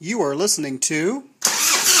You are listening to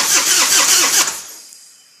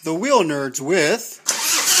The Wheel Nerds with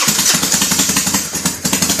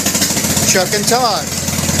Chuck and Todd.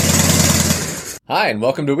 Hi, and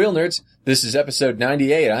welcome to Wheel Nerds. This is episode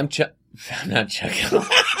 98. I'm not Chuck.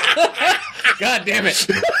 God damn it.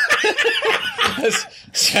 Let's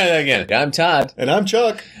try that again. I'm Todd. And I'm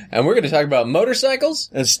Chuck. And we're going to talk about motorcycles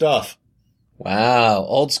And stuff. Wow,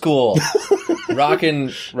 old school.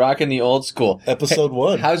 Rocking the old school. Episode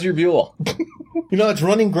 1. How's your Buell? It's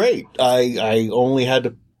running great. I only had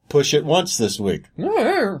to push it once this week.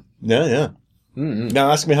 Yeah. Mm-hmm.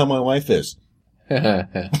 Now ask me how my wife is. You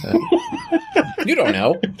don't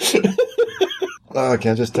know. I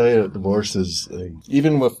can't just tell you that divorce is,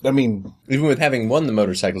 even with having won the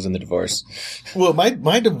motorcycles in the divorce. Well,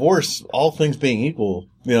 my divorce, all things being equal,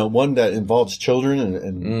 one that involves children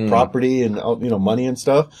and property and, money and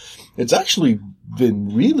stuff, it's actually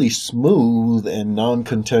been really smooth and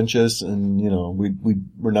non-contentious, and,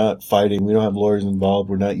 we're not fighting. We don't have lawyers involved.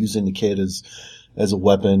 We're not using the kid as a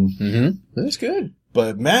weapon. Mm-hmm. That's good.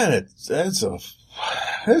 But man, it's a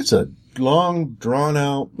long, drawn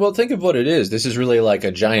out. Well, think of what it is. This is really like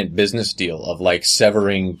a giant business deal of like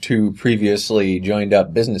severing two previously joined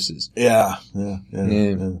up businesses. Yeah.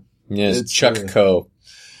 Yes, Chuck Co.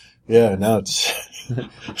 Yeah, now it's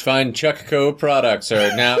Fine. Chuck Co. products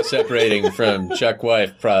are now separating from Chuck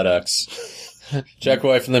Wife products. Chuck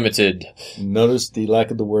Wife Limited. Notice the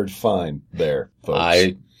lack of the word fine there, folks.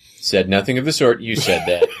 I said nothing of the sort. You said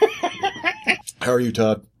that. How are you,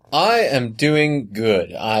 Todd? I am doing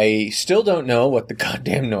good. I still don't know what the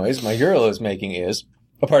goddamn noise my girl is making is,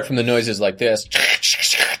 apart from the noises like this.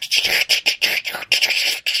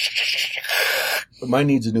 Mine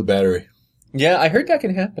needs a new battery. Yeah, I heard that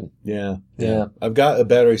can happen. Yeah. I've got a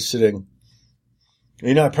battery sitting.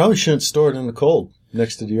 I probably shouldn't store it in the cold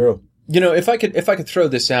next to the Euro. If I could throw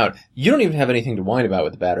this out, you don't even have anything to whine about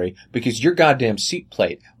with the battery because your goddamn seat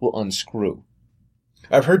plate will unscrew.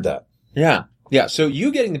 I've heard that. Yeah. Yeah, so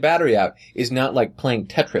you getting the battery out is not like playing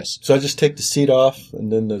Tetris. So I just take the seat off and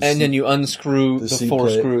then then you unscrew the four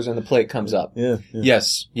plate. Screws and the plate comes up. Yeah.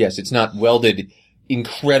 Yes, it's not welded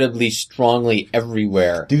incredibly strongly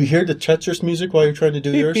everywhere. Do you hear the Tetris music while you're trying to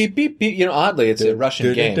do yours? Beep, beep, beep. Oddly, it's a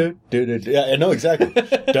Russian game. Yeah, I know exactly.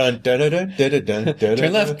 Dun, dun, dun, dun, dun, dun, dun,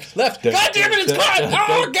 turn left. God damn it, it's gone!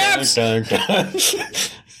 Oh, gaps!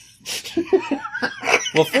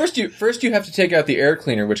 Well, first you have to take out the air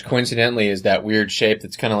cleaner, which coincidentally is that weird shape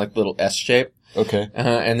that's kind of like the little S shape. Okay.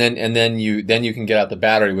 And then you can get out the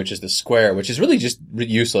battery, which is the square, which is really just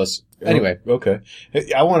useless. Anyway. Okay.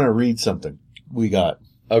 Hey, I want to read something we got.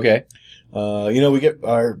 Okay. We get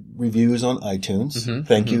our reviews on iTunes. Mm-hmm.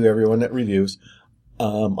 Thank you everyone that reviews. I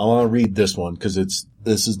want to read this one because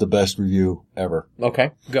this is the best review ever.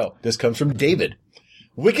 Okay. Go. This comes from David.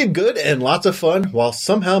 Wicked good and lots of fun while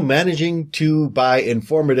somehow managing to buy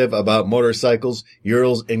informative about motorcycles,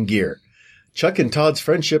 Urals, and gear. Chuck and Todd's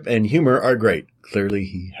friendship and humor are great. Clearly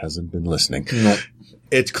he hasn't been listening. No.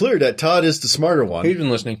 It's clear that Todd is the smarter one. He's been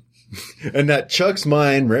listening. And that Chuck's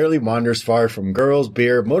mind rarely wanders far from girls,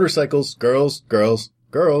 beer, motorcycles, girls,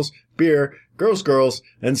 beer, girls,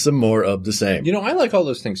 and some more of the same. I like all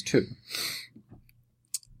those things too.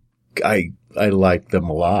 I like them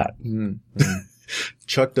a lot. Mm-hmm.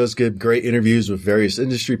 Chuck does give great interviews with various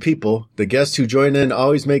industry people. The guests who join in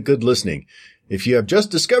always make good listening. If you have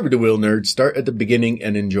just discovered the Wheel Nerd, start at the beginning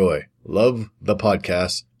and enjoy. Love the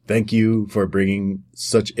podcast. Thank you for bringing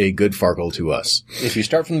such a good farkle to us. If you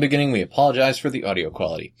start from the beginning, we apologize for the audio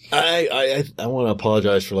quality. I want to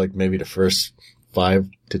apologize for maybe the first 5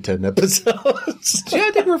 to 10 episodes. Yeah,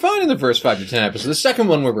 I think we're fine in the first 5 to 10 episodes. The second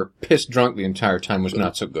one where we're pissed drunk the entire time was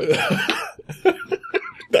not so good.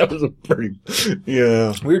 That was a pretty,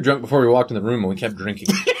 yeah. We were drunk before we walked in the room and we kept drinking.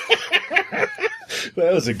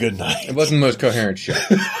 That was a good night. It wasn't the most coherent show.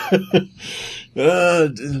 I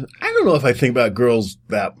don't know if I think about girls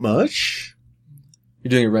that much. You're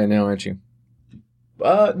doing it right now, aren't you?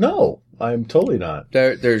 No, I'm totally not.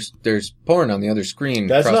 There's porn on the other screen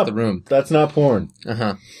across the room. That's not porn.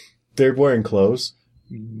 Uh-huh. They're wearing clothes.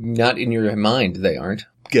 Not in your mind, they aren't.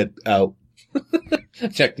 Get out.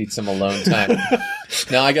 Chuck needs some alone time.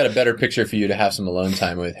 Now I got a better picture for you to have some alone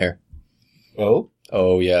time with here. Oh?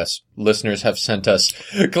 Oh, yes. Listeners have sent us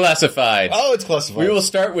classified. Oh, it's classified. We will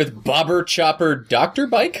start with Bobber Chopper Doctor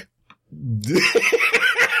Bike.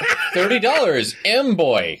 $30.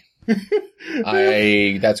 M-Boy.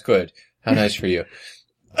 That's good. How nice for you.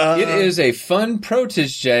 It is a fun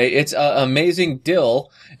protege. It's an amazing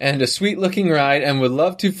dill and a sweet-looking ride and would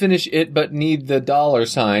love to finish it but need the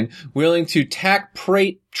 $sign. Willing to tack,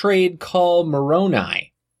 prate, trade, call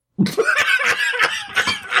Moroni.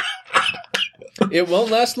 It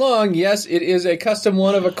won't last long. Yes, it is a custom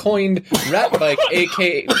one-of-a-coined rat bike,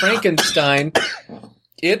 a.k.a. Frankenstein.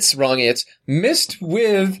 It's missed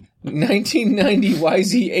with 1990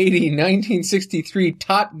 YZ80, 1963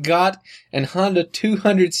 Tot Got, and Honda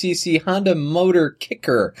 200cc Honda motor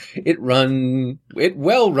kicker. It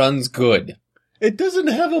well runs good. It doesn't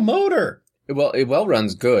have a motor. It well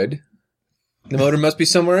runs good. The motor must be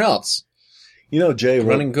somewhere else. You know, Jay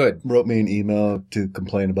wrote me an email to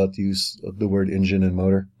complain about the use of the word engine and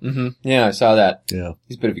motor. Mm-hmm. Yeah, I saw that. Yeah.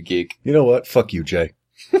 He's a bit of a geek. You know what? Fuck you, Jay.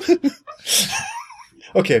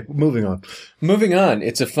 Okay, moving on. Moving on.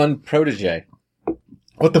 It's a fun protege.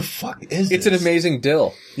 What the fuck is It's this? an amazing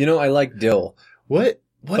dill. You know, I like dill. What?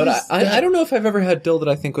 But I don't know if I've ever had dill that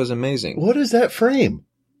I think was amazing. What is that frame?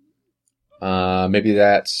 Maybe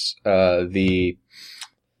that's, I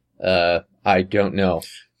don't know.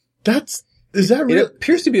 Is that real? It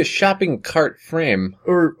appears to be a shopping cart frame.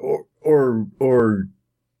 Or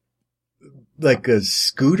like a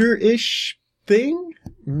scooter-ish thing?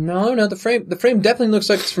 No, the frame definitely looks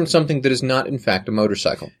like it's from something that is not, in fact, a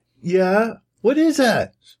motorcycle. Yeah. What is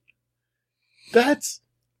that?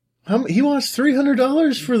 He wants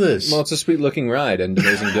 $300 for this. Well, it's a sweet-looking ride and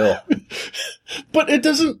amazing dill. But it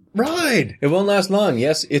doesn't ride. It won't last long.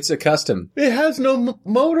 Yes, it's a custom. It has no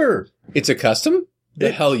motor. It's a custom?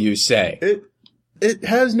 The hell you say? It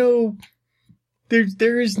has no.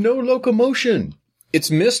 There is no locomotion. It's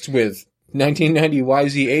missed with 1990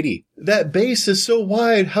 YZ80. That base is so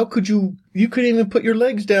wide. How could you? You couldn't even put your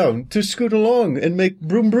legs down to scoot along and make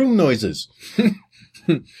broom broom noises.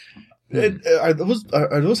 Are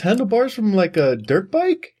those handlebars from like a dirt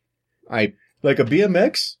bike? Like a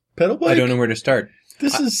BMX pedal bike? I don't know where to start.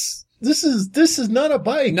 This is not a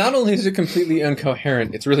bike. Not only is it completely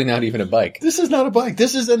incoherent, it's really not even a bike. This is not a bike.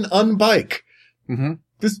 This is an unbike. Mm-hmm.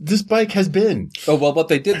 This bike has been. Oh, well, what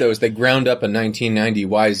they did, though, is they ground up a 1990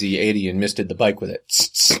 YZ80 and misted the bike with it.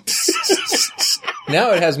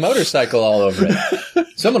 Now it has motorcycle all over it.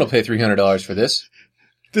 Someone will pay $300 for this.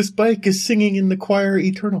 This bike is singing in the choir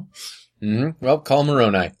eternal. Mm-hmm. Well, call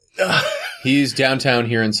Moroni. He's downtown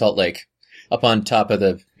here in Salt Lake, up on top of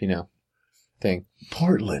the, thing.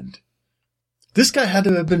 Portland. This guy had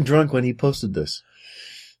to have been drunk when he posted this.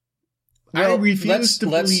 Well, I refuse to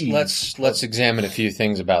believe. Let's examine a few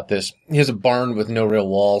things about this. He has a barn with no real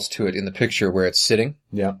walls to it in the picture where it's sitting.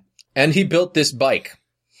 Yeah. And he built this bike.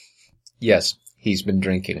 Yes, he's been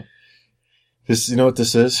drinking. You know what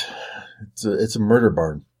this is? It's a murder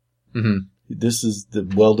barn. Mm-hmm. This is the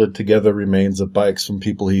welded together remains of bikes from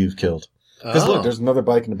people he's killed. Because look, there's another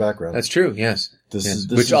bike in the background. That's true, yes. This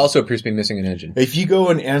Which is, also appears to be missing an engine. If you go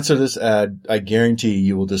and answer this ad, I guarantee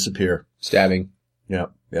you will disappear. Stabbing. Yeah.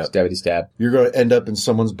 Stabbity stab. You're going to end up in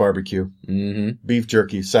someone's barbecue. Mm-hmm. Beef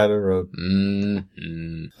jerky, side of the road.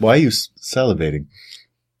 Mm-hmm. Why are you salivating?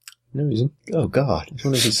 No reason. Oh, God. I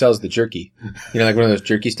wonder if he sells the jerky. Like one of those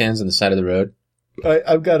jerky stands on the side of the road.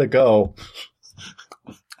 I've got to go.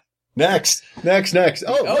 Next.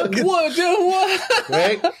 Oh, look, what?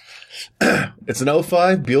 right? It's an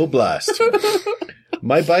 05 Buell Blast.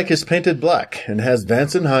 My bike is painted black and has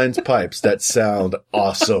Vance & Hines pipes that sound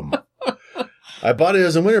awesome. I bought it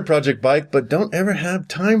as a winter project bike, but don't ever have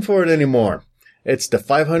time for it anymore. It's the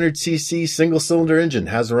 500cc single-cylinder engine,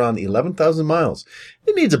 has around 11,000 miles.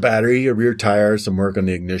 It needs a battery, a rear tire, some work on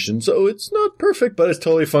the ignition, so it's not perfect, but it's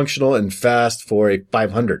totally functional and fast for a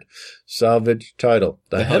 500. Salvage title.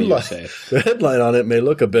 The headline on it may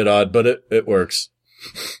look a bit odd, but it works.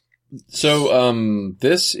 So,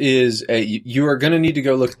 this is you are going to need to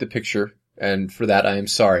go look at the picture, and for that I am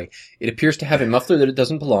sorry. It appears to have a muffler that it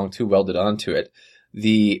doesn't belong to welded onto it.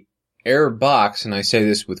 The air box, and I say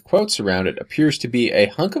this with quotes around it, appears to be a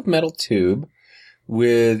hunk of metal tube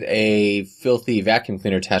with a filthy vacuum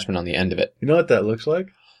cleaner attachment on the end of it. You know what that looks like?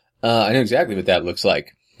 I know exactly what that looks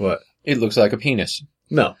like. What? It looks like a penis.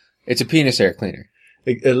 No. It's a penis air cleaner.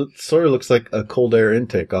 It sort of looks like a cold air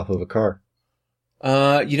intake off of a car.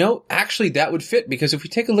 Actually that would fit, because if we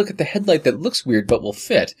take a look at the headlight that looks weird but will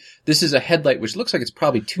fit, this is a headlight which looks like it's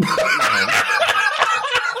probably 2 feet long.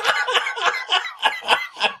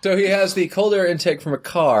 So he has the cold air intake from a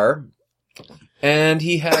car, and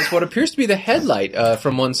he has what appears to be the headlight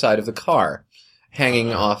from one side of the car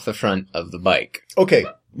hanging off the front of the bike. Okay,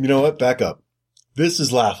 you know what? Back up. This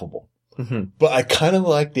is laughable. Mm-hmm. But I kind of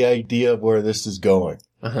like the idea of where this is going.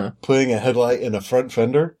 Uh-huh. Putting a headlight in a front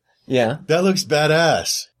fender. Yeah. That looks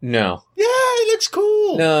badass. No. Yeah, it looks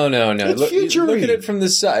cool. No. It's future-y. Look at it from the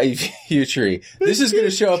side. Future-y. This is going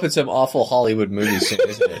to show up in some awful Hollywood movie soon,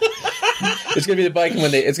 isn't it? It's going to be the bike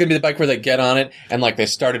it's going to be the bike where they get on it and like they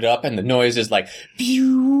start it up and the noise is like, Then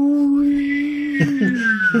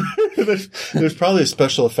There's probably a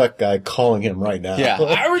special effect guy calling him right now. Yeah.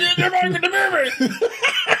 I was in the market to movie.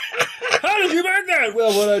 How did you make that?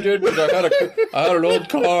 Well, what I did was I had an old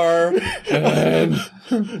car, and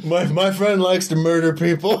my friend likes to murder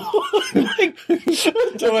people.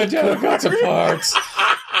 so I got some parts.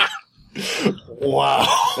 Wow.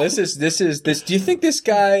 This. Do you think this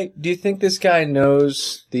guy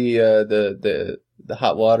knows the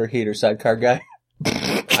hot water heater sidecar guy?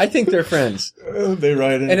 I think they're friends. They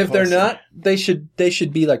ride in. And if they're not, they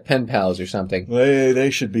should be like pen pals or something.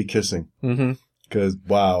 They should be kissing. Mm-hmm. Cause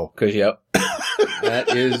wow. Cause yep. That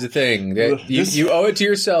is the thing. You owe it to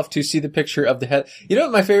yourself to see the picture of the head. You know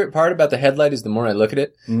what my favorite part about the headlight is the more I look at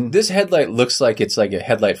it? Mm. This headlight looks like it's like a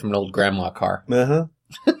headlight from an old grandma car. Uh-huh.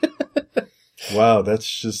 Wow, that's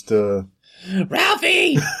just,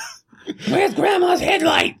 Ralphie! Where's grandma's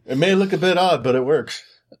headlight? It may look a bit odd, but it works.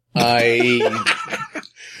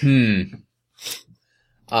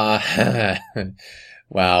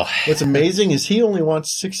 Wow. What's amazing is he only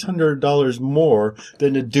wants $600 more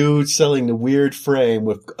than the dude selling the weird frame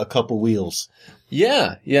with a couple wheels.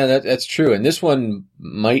 Yeah, that's true. And this one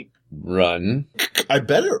might run. I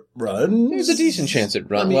bet it runs. There's a decent chance it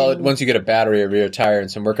runs. Well, once you get a battery, a rear tire, and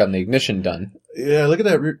some work on the ignition done. Yeah, look at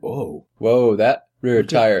that rear. Whoa, that rear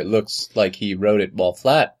tire looks like he rode it while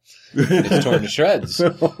flat. It's torn to shreds.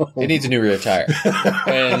 It needs a new rear tire.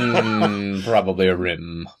 And probably a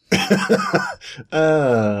rim.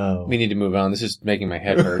 Oh. We need to move on. This is making my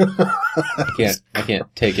head hurt. I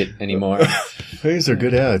can't take it anymore. These are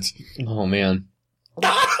good ads. Oh, man.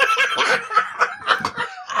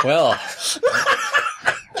 Well,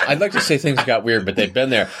 I'd like to say things got weird, but they've been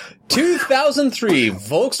there. 2003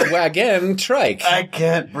 Volkswagen Trike. I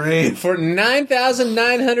can't breathe. For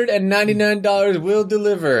 $9,999 will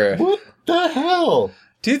deliver. What the hell?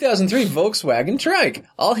 2003 Volkswagen Trike.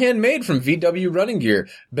 All handmade from VW running gear.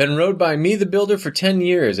 Been rode by me, the builder, for 10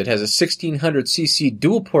 years. It has a 1600cc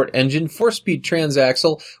dual-port engine, 4-speed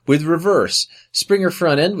transaxle with reverse. Springer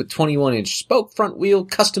front end with 21-inch spoke, front wheel,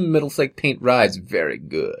 custom middle flake paint rides. Very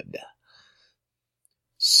good.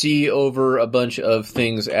 See over a bunch of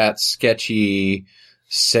things at sketchy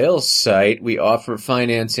sales site. We offer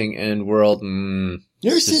financing and world. You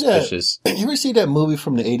ever suspicious. See that? You ever see that movie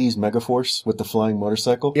from the 80s, Megaforce, with the flying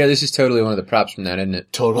motorcycle? Yeah, this is totally one of the props from that, isn't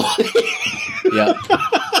it? Totally. Yeah.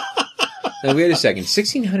 Now, wait a second.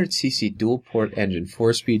 1600cc dual-port engine,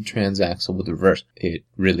 4-speed transaxle with reverse. It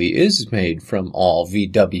really is made from all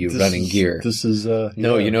VW running gear. This is,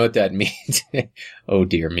 No, you know what that means? Oh,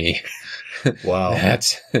 dear me. Wow.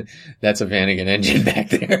 That's a Vanagon engine back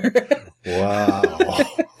there. Wow.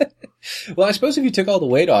 Well, I suppose if you took all the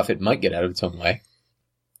weight off, it might get out of its own way.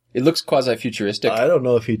 It looks quasi-futuristic. I don't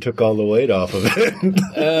know if he took all the weight off of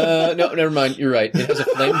it. No, never mind. You're right. It has a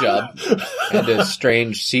flame job and a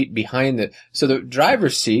strange seat behind it. So the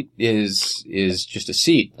driver's seat is just a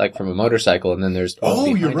seat, like from a motorcycle, and then there's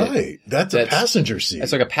you're right. That's a passenger seat.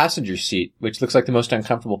 It's like a passenger seat, which looks like the most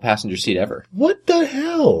uncomfortable passenger seat ever. What the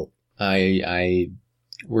hell?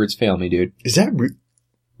 Words fail me, dude. Is that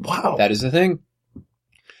wow. That is the thing.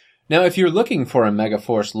 Now, if you're looking for a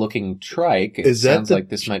Megaforce-looking trike, it sounds like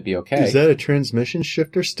this might be okay. Is that a transmission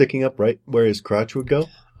shifter sticking up right where his crotch would go?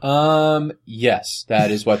 Yes,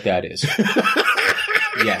 that is what that is.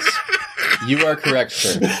 Yes. You are correct,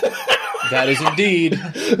 sir. That is indeed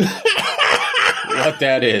what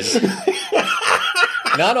that is.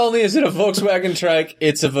 Not only is it a Volkswagen trike,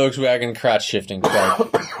 it's a Volkswagen crotch-shifting trike.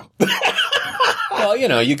 Well,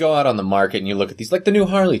 you go out on the market and you look at these, like the new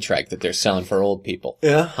Harley trike that they're selling for old people.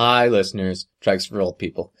 Yeah. Hi, listeners. Trikes for old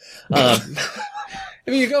people. I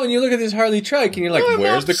mean, you go and you look at this Harley trike and you're like,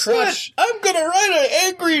 where's the crotch? I'm gonna ride it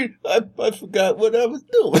angry. I forgot what I was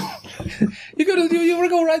doing. You want to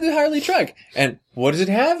go ride the Harley trike. And what does it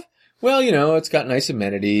have? Well, it's got nice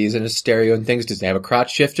amenities and a stereo and things. Does it have a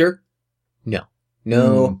crotch shifter?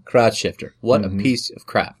 No crotch shifter. What a piece of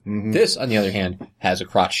crap. Mm-hmm. This, on the other hand, has a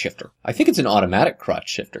crotch shifter. I think it's an automatic crotch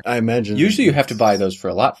shifter. I imagine. Usually you have to buy those for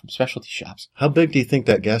a lot from specialty shops. How big do you think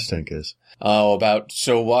that gas tank is? Oh, about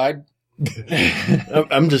so wide.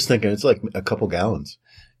 I'm just thinking it's like a couple gallons.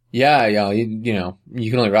 Yeah. You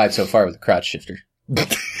can only ride so far with a crotch shifter.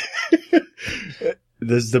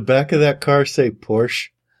 Does the back of that car say Porsche?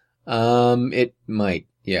 It might.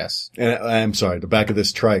 Yes. And I'm sorry, the back of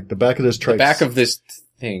this trike. The back of this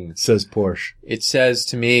thing says Porsche. It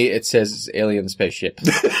says alien spaceship.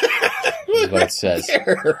 Is what it says.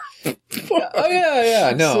 Oh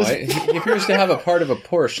yeah. No, he appears to have a part of a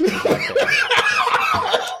Porsche.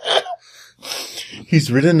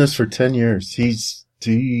 He's ridden this for 10 years. It's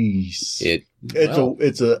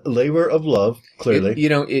a labor of love, clearly.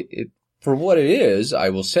 For what it is, I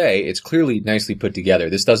will say, it's clearly nicely put together.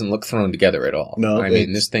 This doesn't look thrown together at all. No, I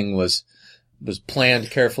mean, this thing was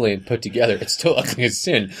planned carefully and put together. It's still ugly as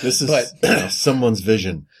sin. This is someone's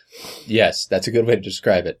vision. Yes, that's a good way to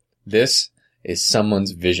describe it. This is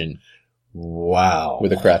someone's vision. Wow.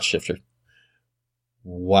 With a crotch shifter.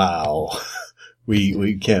 Wow.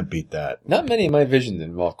 We can't beat that. Not many of my visions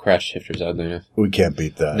involve crotch shifters, oddly enough. We can't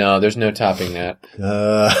beat that. No, there's no topping that.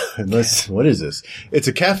 What is this? It's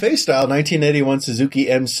a cafe style 1981 Suzuki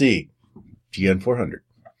MC GN 400.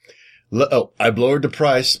 I lowered the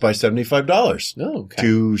price by $75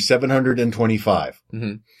 to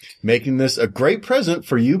 $725, making this a great present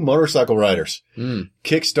for you motorcycle riders.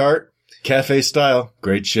 Kickstart, cafe style,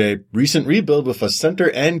 great shape. Recent rebuild with a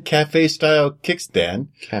center and cafe style kickstand.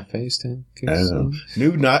 Cafe stand?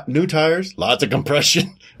 Kickstand? New tires, lots of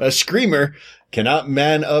compression. A screamer, cannot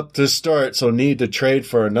man up to start, so need to trade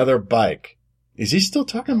for another bike. Is he still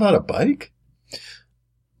talking about a bike?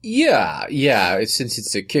 Yeah. Since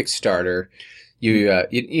it's a Kickstarter,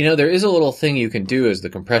 you know, there is a little thing you can do as the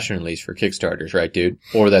compression release for Kickstarters, right, dude?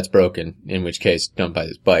 Or that's broken, in which case, don't buy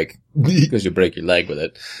this bike because you'll break your leg with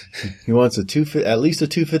it. He wants at least a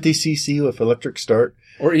 250cc with electric start.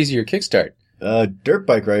 Or easier kickstart. Dirt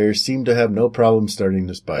bike riders seem to have no problem starting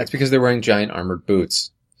this bike. That's because they're wearing giant armored boots.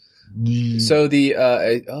 So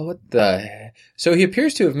so he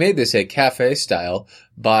appears to have made this a cafe style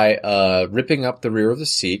by ripping up the rear of the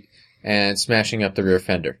seat and smashing up the rear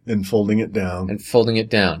fender. And folding it down.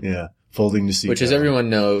 Yeah. Folding the seat Which, down. as everyone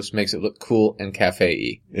knows, makes it look cool and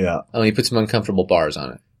cafe-y. Yeah. Only he put some uncomfortable bars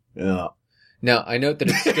on it. Yeah. Now, I note that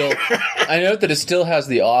it still has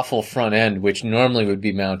the awful front end, which normally would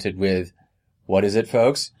be mounted with, what is it,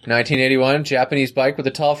 folks? 1981 Japanese bike with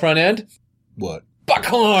a tall front end? What?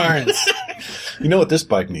 Buckhorns! You know what this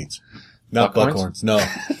bike needs? Not buckhorns. No.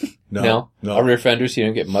 No. A rear fender so you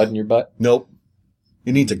don't get mud in your butt? Nope.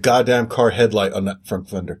 It needs a goddamn car headlight on that front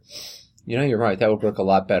fender. You know, you're right. That would work a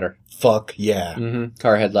lot better. Fuck yeah. Mm-hmm.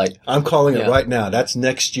 Car headlight. I'm calling it right now. That's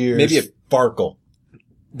next year's maybe a Sparkle.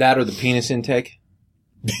 That or the penis intake?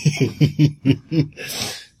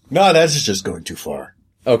 No, that's just going too far.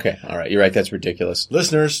 Okay. All right. You're right. That's ridiculous.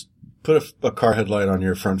 Listeners, put a car headlight on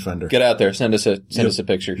your front fender. Get out there. Send us a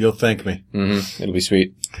picture. You'll thank me. Mm-hmm. It'll be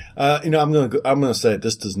sweet. I'm gonna say it.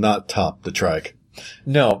 This does not top the trike.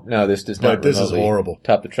 No, this does not. But this is horrible.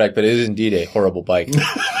 Top the trike, but it is indeed a horrible bike.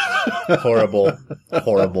 Horrible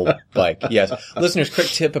bike. Yes. Listeners, quick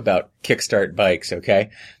tip about kickstart bikes,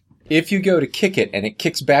 okay? If you go to kick it and it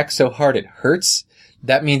kicks back so hard it hurts,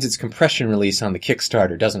 that means its compression release on the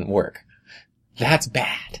Kickstarter doesn't work. That's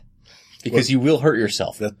bad. Because you will hurt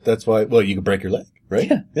yourself. That's why, you can break your leg, right?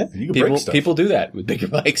 Yeah. You can break stuff. People do that with bigger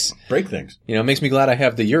bikes. Break things. You know, it makes me glad I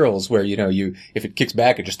have the Urals where, you know, if it kicks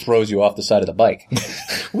back, it just throws you off the side of the bike.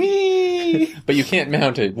 Whee! But you can't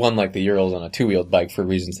mount one like the Urals on a two-wheeled bike for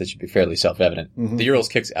reasons that should be fairly self-evident. Mm-hmm. The Urals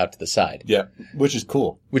kicks out to the side. Yeah. Which is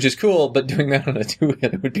cool, but doing that on a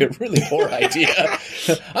two-wheeler would be a really poor idea.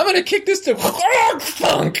 I'm gonna kick this to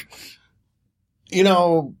funk! You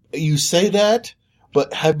know, you say that,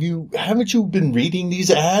 but haven't you been reading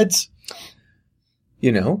these ads?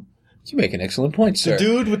 You know, you make an excellent point, sir. The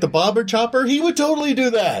dude with the bobber chopper, he would totally do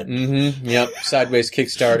that. Mm-hmm. Yep. Sideways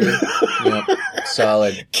Kickstarter. Yep.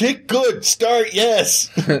 Solid. Kick good. Start yes.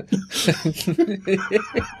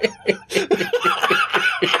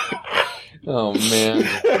 Oh, man.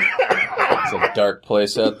 It's a dark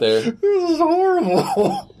place out there. This is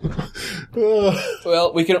horrible.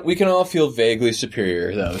 Well, we can all feel vaguely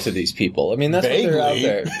superior, though, to these people. I mean, that's vaguely? what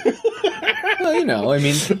they're out there. Well, you know, I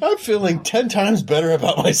mean... I'm feeling 10 times better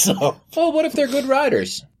about myself. Well, what if they're good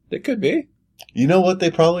riders? They could be. You know what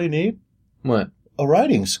they probably need? What? A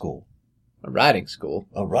riding school. A riding school?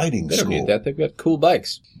 A riding they school. They don't need that. They've got cool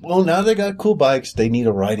bikes. Well, now they got cool bikes. They need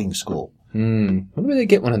a riding school. When do they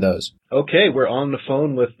get one of those? Okay, we're on the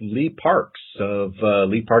phone with Lee Parks of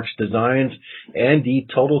Lee Parks Designs and the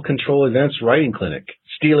Total Control Events Riding Clinic.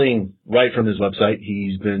 Stealing right from his website,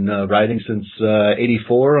 he's been riding since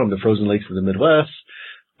 84 on the frozen lakes of the Midwest,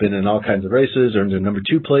 been in all kinds of races, earned a number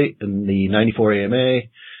 2 plate in the 94 AMA,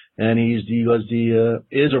 and was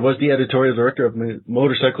the editorial director of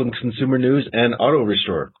Motorcycle and Consumer News and Auto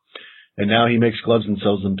Restorer. And now he makes gloves and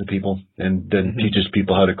sells them to people and then teaches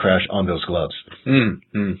people how to crash on those gloves.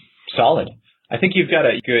 Solid. I think you've got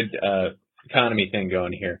a good economy thing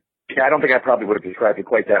going here. Yeah, I don't think I probably would have described it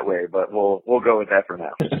quite that way, but we'll go with that for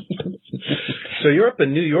now. So you're up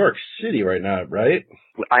in New York City right now, right?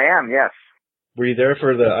 I am, yes. Were you there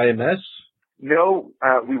for the IMS? No,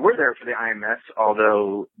 we were there for the IMS,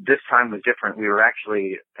 although this time was different. We were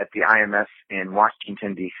actually at the IMS in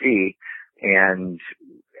Washington, D.C., and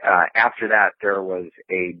after that, there was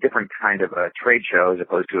a different kind of a trade show as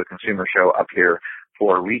opposed to a consumer show up here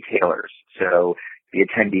for retailers. So the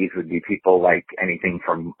attendees would be people like anything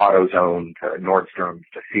from AutoZone to Nordstrom's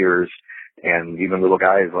to Sears, and even little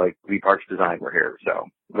guys like Lee Parks Design were here. So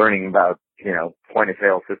learning about, point of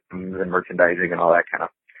sale systems and merchandising and all that kind of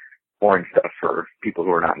boring stuff for people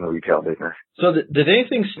who are not in the retail business. So did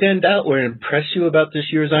anything stand out or impress you about this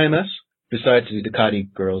year's IMS besides the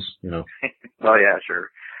Ducati girls, Well, yeah, sure.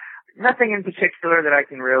 Nothing in particular that I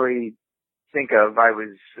can really think of.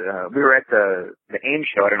 We were at the AIM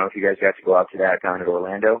show. I don't know if you guys got to go out to that down in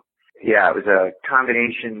Orlando. Yeah, it was a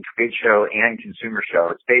combination trade show and consumer show.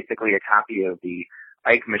 It's basically a copy of the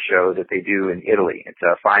EICMA show that they do in Italy. It's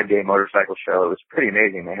a 5-day motorcycle show. It was pretty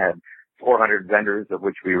amazing. They had 400 vendors, of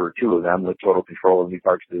which we were 2 of them, with total control of Lee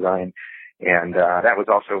Parks Design. And that was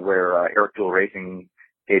also where Eric Dual Racing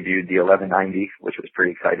debuted the 1190, which was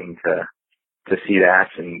pretty exciting to see that.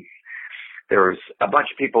 And there was a bunch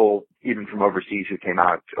of people, even from overseas, who came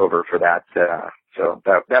out over for that. So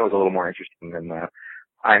that was a little more interesting than the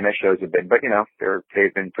IMS shows have been. But,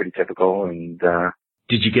 they've been pretty typical. And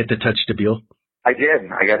did you get to touch the Buell? I did.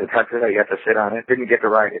 I got to touch it. I got to sit on it. Didn't get to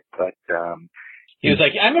ride it, but he was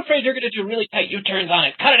like, I'm afraid you're going to do really tight U-turns on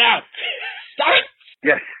it. Cut it out. Stop it.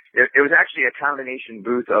 Yes. It was actually a combination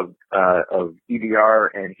booth of EBR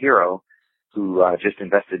and Hero, who just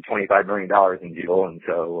invested $25 million in Buell, and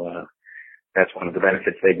so that's one of the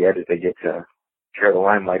benefits they get, is they get to share the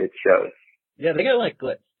limelight at shows. Yeah, they got like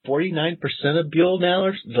 49% of Buell now,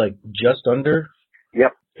 or like just under.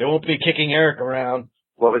 Yep. They won't be kicking Eric around.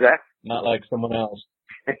 What was that? Not like someone else.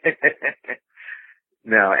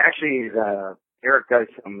 No, actually, Eric does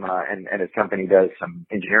some, and his company does some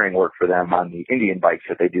engineering work for them on the Indian bikes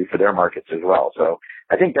that they do for their markets as well. So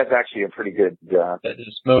I think that's actually a pretty good, that is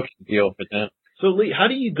a smoking deal for them. So Lee, how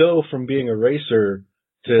do you go from being a racer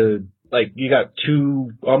to, like, you got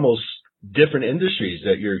 2 almost different industries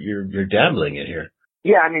that you're dabbling in here?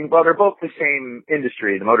 Yeah, I mean, well, they're both the same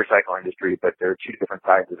industry, the motorcycle industry, but they're 2 different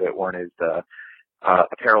sides of it. One is the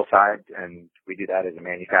apparel side, and we do that as a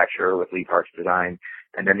manufacturer with Lee Parks Design.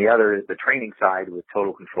 And then the other is the training side with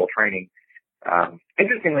Total Control Training.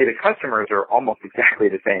 Interestingly, the customers are almost exactly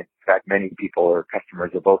the same. In fact, many people are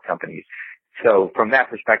customers of both companies. So from that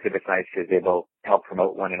perspective, it's nice because they both help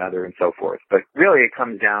promote one another and so forth. But really, it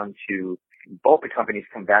comes down to both the companies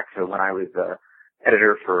come back to when I was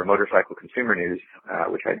editor for Motorcycle Consumer News,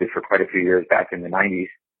 which I did for quite a few years back in the 90s.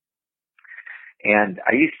 And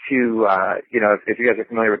I used to, if you guys are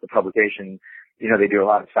familiar with the publication, they do a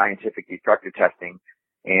lot of scientific destructive testing.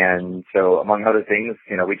 And so among other things,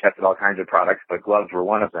 we tested all kinds of products, but gloves were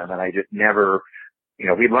one of them. And I just never,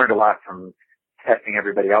 we learned a lot from testing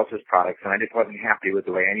everybody else's products, and I just wasn't happy with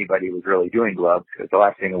the way anybody was really doing gloves, because the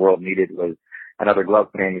last thing the world needed was another glove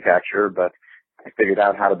manufacturer. But I figured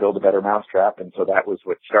out how to build a better mousetrap, and so that was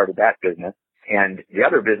what started that business. And the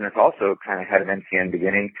other business also kind of had an NCN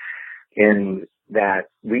beginning, in that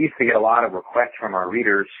we used to get a lot of requests from our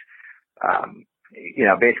readers.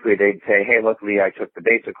 Basically they'd say, hey, look, Lee, I took the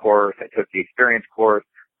basic course, I took the experience course,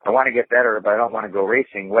 I want to get better, but I don't want to go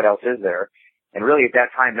racing. What else is there? And really at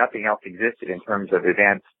that time, nothing else existed in terms of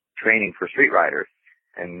advanced training for street riders.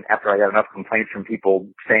 And after I got enough complaints from people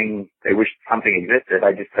saying they wish something existed,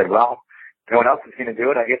 I just said, well, no one else is going to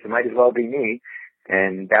do it. I guess it might as well be me.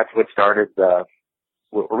 And that's what started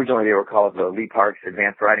originally they were called the Lee Parks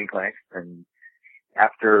Advanced Riding Clinics. And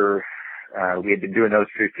after we had been doing those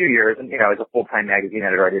for a few years, and, as a full-time magazine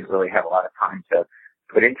editor, I didn't really have a lot of time to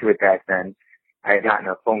put into it back then. I had gotten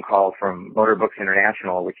a phone call from Motor Books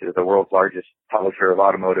International, which is the world's largest publisher of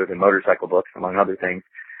automotive and motorcycle books, among other things.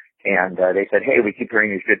 And they said, hey, we keep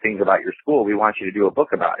hearing these good things about your school. We want you to do a book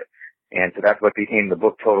about it. And so that's what became the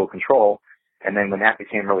book Total Control. And then when that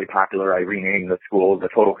became really popular, I renamed the school the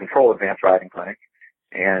Total Control Advanced Riding Clinic.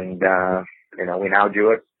 And, we now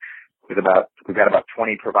do it. We've got about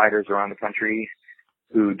 20 providers around the country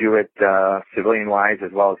who do it civilian-wise,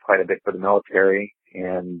 as well as quite a bit for the military.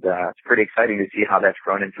 And it's pretty exciting to see how that's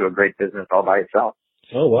grown into a great business all by itself.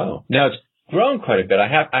 Oh, wow. Now, it's grown quite a bit. I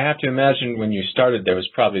have to imagine when you started, there was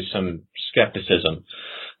probably some skepticism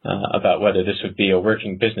about whether this would be a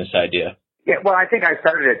working business idea. Yeah, well, I think I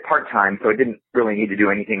started it part-time, so I didn't really need to do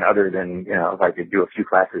anything other than, if I could do a few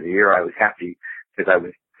classes a year, I was happy, because I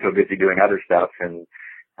was so busy doing other stuff. And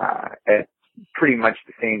at pretty much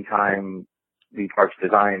the same time, Lee Parks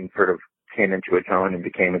Design sort of came into its own and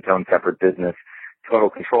became its own separate business. Total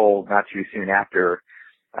Control, not too soon after,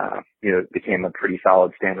 became a pretty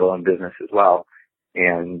solid standalone business as well.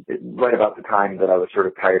 And right about the time that I was sort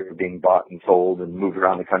of tired of being bought and sold and moved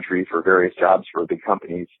around the country for various jobs for big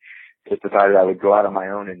companies, just decided I would go out on my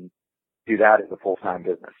own and do that as a full-time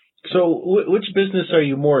business. So which business are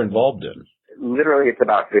you more involved in? Literally, it's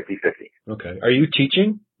about 50-50. Okay. Are you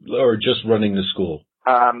teaching or just running the school?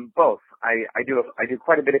 Both. I do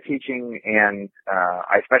quite a bit of teaching, and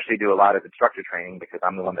I especially do a lot of instructor training because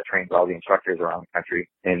I'm the one that trains all the instructors around the country.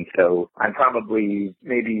 And so I'm probably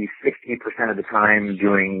maybe 60% of the time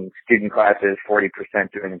doing student classes, 40%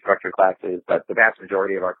 doing instructor classes, but the vast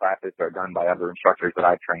majority of our classes are done by other instructors that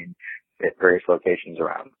I've trained at various locations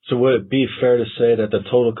around. So would it be fair to say that the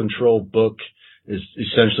Total Control book is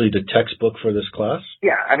essentially the textbook for this class?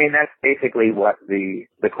 Yeah, I mean, that's basically what the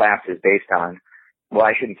class is based on. Well,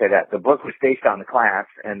 I shouldn't say that. The book was based on the class,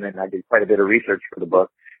 and then I did quite a bit of research for the book,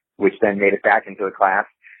 which then made it back into a class.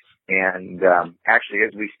 And actually,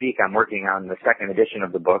 as we speak, I'm working on the second edition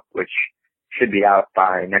of the book, which should be out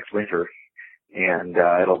by next winter. And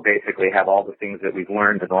it'll basically have all the things that we've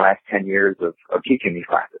learned in the last 10 years of teaching these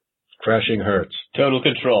classes. Crashing hurts. Total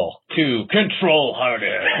Control. 2. Control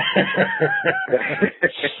harder.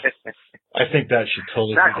 I think that should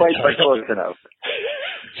totally Not be quite, the but title. close enough.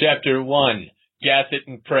 Chapter 1. Gas it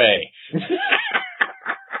and pray.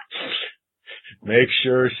 Make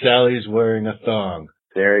sure Sally's wearing a thong.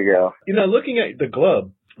 There you go. You know, looking at the glove,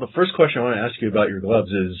 the first question I want to ask you about your gloves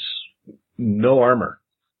is no armor.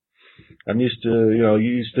 I'm used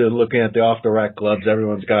to looking at the off-the-rack gloves.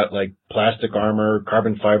 Everyone's got like plastic armor,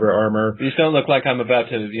 carbon fiber armor. These don't look like I'm about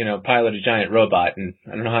to, pilot a giant robot, and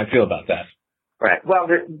I don't know how I feel about that. Right. Well,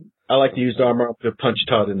 I like to use the armor to punch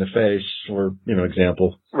Todd in the face, for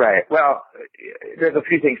example. right. Well, there's a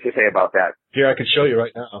few things to say about that. Here, I can show you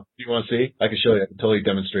right now. Do you want to see? I can show you. I can totally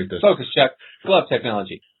demonstrate this. Focus check. Glove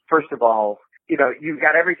technology. First of all, you've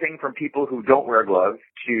got everything from people who don't wear gloves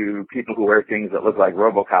to people who wear things that look like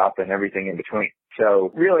RoboCop and everything in between.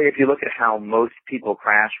 So really, if you look at how most people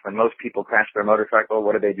crash, when most people crash their motorcycle,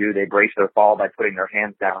 what do? They brace their fall by putting their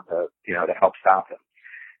hands down to help stop them.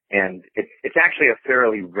 And it's actually a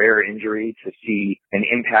fairly rare injury to see an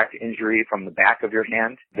impact injury from the back of your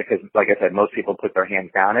hand because, like I said, most people put their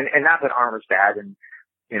hands down. And not that armor's bad. And,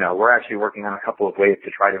 we're actually working on a couple of ways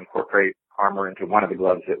to try to incorporate armor into one of the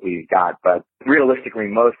gloves that we got. But realistically,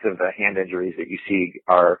 most of the hand injuries that you see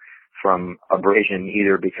are from abrasion,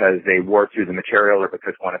 either because they wore through the material or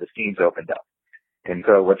because one of the seams opened up. And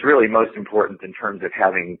so what's really most important in terms of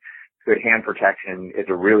having good hand protection is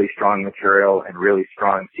a really strong material and really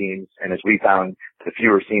strong seams. And as we found, the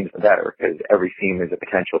fewer seams, the better, because every seam is a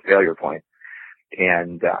potential failure point.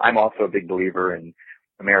 And I'm also a big believer in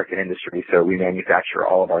American industry, so we manufacture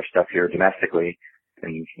all of our stuff here domestically.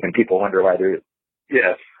 And when people wonder why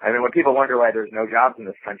when people wonder why there's no jobs in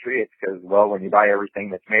this country, it's because, well, when you buy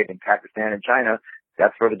everything that's made in Pakistan and China,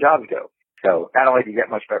 that's where the jobs go. So not only do you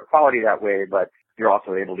get much better quality that way, but you're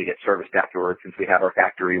also able to get serviced afterwards. Since we have our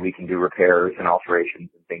factory, we can do repairs and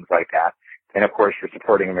alterations and things like that. And of course, you're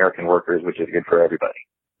supporting American workers, which is good for everybody.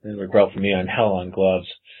 It would grow for me on hell on gloves.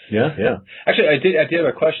 Yeah. Actually, I did have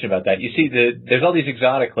a question about that. You see, there's all these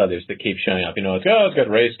exotic leathers that keep showing up. It's got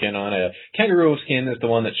ray skin on it. Kangaroo skin is the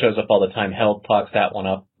one that shows up all the time. Held talks that one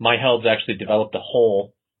up. My Held's actually developed a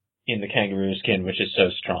hole in the kangaroo skin, which is so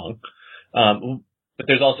strong. But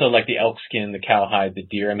there's also like the elk skin, the cowhide, the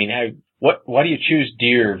deer. Why do you choose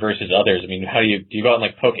deer versus others? How do you go out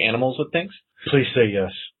and poke animals with things? Please say yes.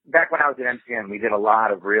 Back when I was at MCN, we did a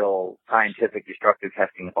lot of real scientific destructive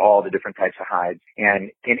testing of all the different types of hides.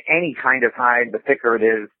 And in any kind of hide, the thicker it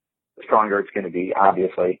is, the stronger it's going to be,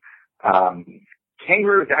 obviously.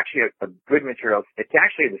 Kangaroo is actually a good material. It's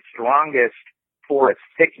actually the strongest for its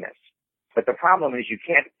thickness. But the problem is you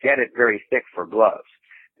can't get it very thick for gloves.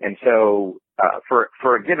 And so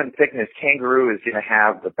for a given thickness, kangaroo is going to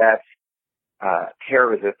have the best tear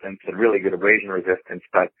resistance and really good abrasion resistance.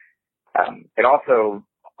 But it also,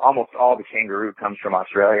 almost all the kangaroo comes from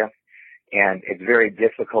Australia, and it's very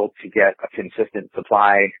difficult to get a consistent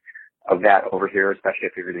supply of that over here, especially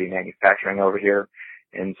if you're going to be manufacturing over here.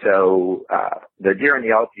 And so the deer and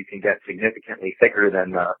the elk you can get significantly thicker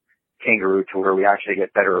than the kangaroo, to where we actually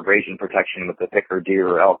get better abrasion protection with the thicker deer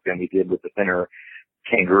or elk than we did with the thinner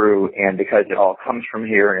kangaroo. And because it all comes from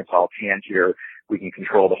here and it's all tanned here, we can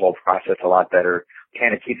control the whole process a lot better.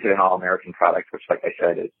 And it keeps it an all-American product, which, like I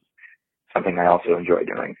said, is something I also enjoy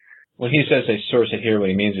doing. When he says they source it here, what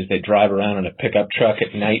he means is they drive around in a pickup truck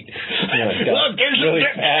at night. Look, there's really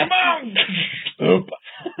fast. Come on! Oop.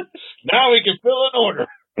 Now we can fill an order.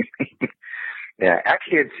 Yeah,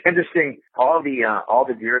 actually, it's interesting. All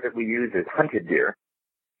the deer that we use is hunted deer,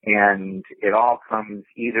 and it all comes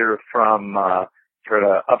either from sort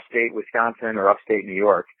of upstate Wisconsin or upstate New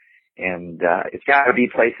York. And it's got to be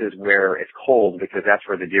places where it's cold, because that's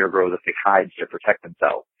where the deer grow the thick hides to protect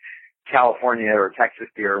themselves. California or Texas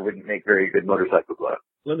deer wouldn't make very good motorcycle gloves.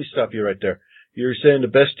 Let me stop you right there. You're saying the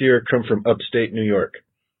best deer come from upstate New York,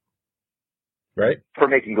 right? For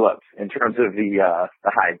making gloves, in terms of the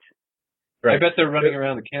hides. Right. I bet they're running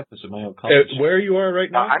around the campus of my old college. Where you are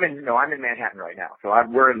right now? I'm in Manhattan right now. So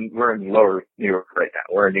we're in lower New York right now.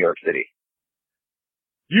 We're in New York City.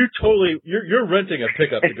 You're renting a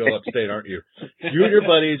pickup to go upstate, aren't you? You and your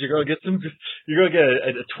buddies, you're going to get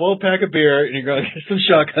a 12-pack of beer and you're going to get some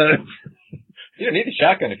shotguns. You don't need a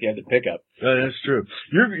shotgun if you have the pickup. That's true.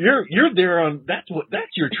 You're there on, that's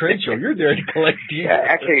your trade show. You're there to collect deer. Yeah,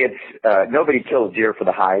 actually it's, nobody kills deer for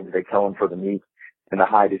the hides. They kill them for the meat. And the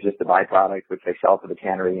hide is just a byproduct, which they sell to the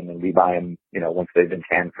cannery, and then we buy them, once they've been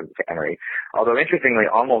tanned from the cannery. Although, interestingly,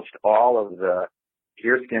 almost all of the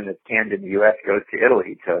deer skin that's tanned in the U.S. goes to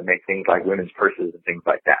Italy to make things like women's purses and things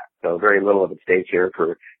like that. So very little of it stays here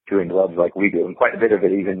for doing gloves like we do, and quite a bit of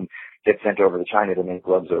it even gets sent over to China to make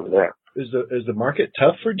gloves over there. Is the market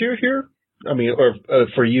tough for deer here? I mean, or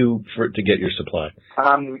for you to get your supply?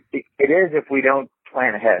 It is if we don't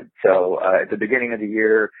plan ahead. So at the beginning of the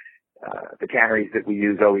year, the canneries that we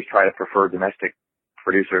use always try to prefer domestic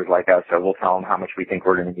producers like us. So we'll tell them how much we think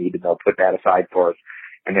we're going to need, and they'll put that aside for us.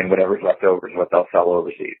 And then whatever's left over is what they'll sell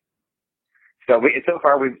overseas. So so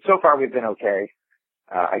far we've been okay.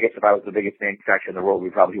 I guess if I was the biggest manufacturer in the world, we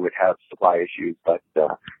probably would have supply issues. But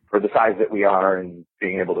for the size that we are and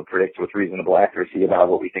being able to predict with reasonable accuracy about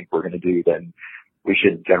what we think we're going to do, then we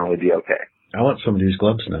should generally be okay. I want some of these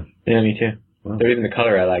gloves now. Yeah, me too. Wow. They're even the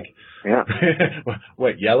color I like. Yeah.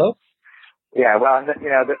 What, yellow? Yeah, well,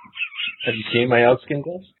 have you seen my elkskin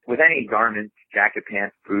gloves? With any garment, jacket,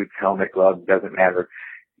 pants, boots, helmet, gloves, doesn't matter.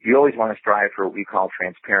 You always want to strive for what we call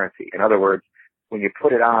transparency. In other words, when you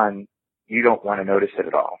put it on, you don't want to notice it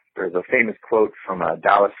at all. There's a famous quote from a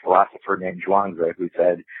Taoist philosopher named Zhuangzi who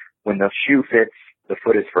said, "When the shoe fits, the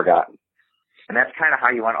foot is forgotten." And that's kind of how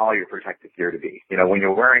you want all your protective gear to be. When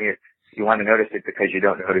you're wearing it, you want to notice it because you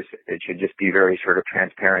don't notice it. It should just be very sort of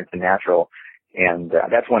transparent and natural. And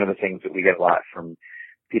that's one of the things that we get a lot from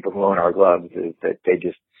people who own our gloves is that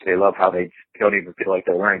they love how they don't even feel like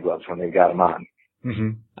they're wearing gloves when they've got them on. Mm-hmm.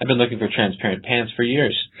 I've been looking for transparent pants for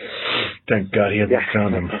years. Thank God he hasn't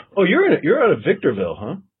found them. Oh, you're out of Victorville,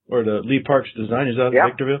 huh? Or the Lee Parks Design is out of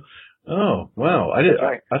Victorville? Oh, wow.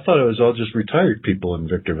 I thought it was all just retired people in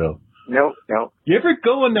Victorville. No. You ever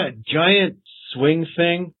go on that giant swing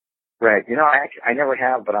thing? Right. I never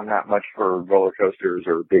have, but I'm not much for roller coasters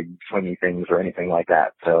or big swingy things or anything like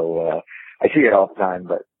that. So, I see it all the time,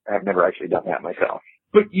 but I've never actually done that myself.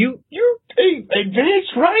 But you're an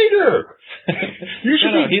advanced rider.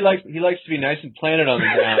 He likes to be nice and planted on the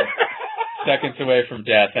ground, seconds away from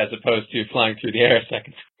death, as opposed to flying through the air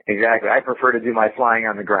seconds. Exactly. I prefer to do my flying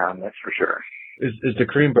on the ground. That's for sure. Is the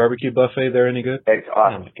Korean barbecue buffet there any good? It's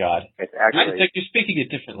awesome. Oh my God! It's actually. You're speaking a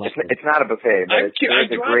different language. It's not a buffet, but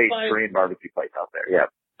it's a great Korean barbecue place out there. Yeah.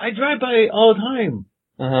 I drive by all the time.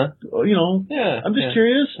 Yeah. I'm just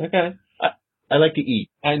curious. Okay. I like to eat.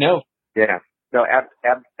 I know. Yeah. No,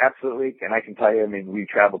 absolutely. And I can tell you, we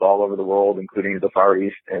traveled all over the world, including the Far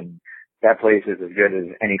East, and that place is as good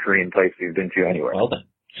as any Korean place we've been to anywhere. Well done.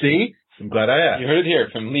 See? I'm glad I asked. You heard it here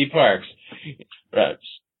from Lee Parks.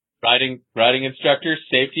 Riding instructor,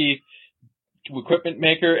 safety equipment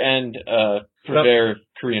maker, and purveyor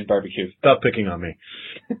Korean barbecue. Stop picking on me.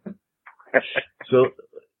 So,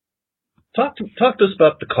 talk to us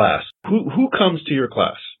about the class. Who comes to your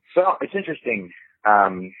class? So it's interesting.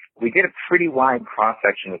 We get a pretty wide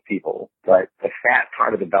cross-section of people, but the fat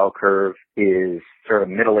part of the bell curve is sort of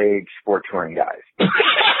middle-aged sport touring guys.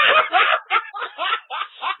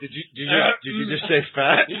 Did you just say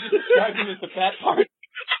fat? You just described him as the fat part.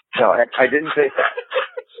 No, I didn't say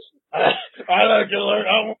fat. I like to learn.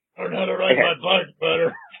 I want to learn how to ride my bike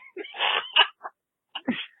better.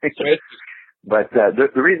 But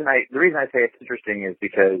the reason I say it's interesting is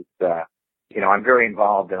because I'm very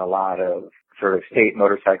involved in a lot of sort of state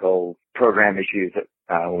motorcycle program issues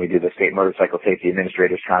when we do the State Motorcycle Safety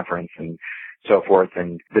Administrators Conference and so forth.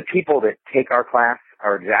 And the people that take our class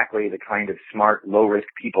are exactly the kind of smart, low-risk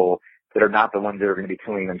people that are not the ones that are going to be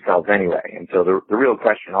killing themselves anyway. And so the real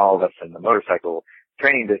question all of us in the motorcycle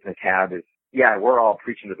training business have is, we're all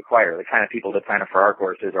preaching to the choir. The kind of people that sign up for our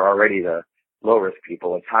courses are already the low-risk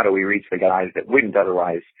people. It's how do we reach the guys that wouldn't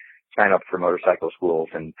otherwise sign up for motorcycle schools?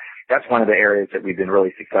 And that's one of the areas that we've been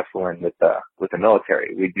really successful in with the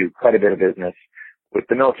military. We do quite a bit of business with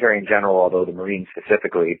the military in general, although the Marines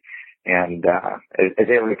specifically. And as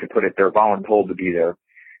Ailey could put it, they're voluntold to be there.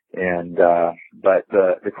 And but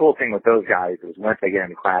the cool thing with those guys is once they get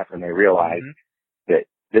into class and they realize that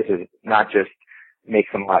this is not just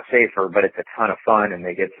makes them a lot safer, but it's a ton of fun and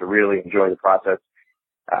they get to really enjoy the process.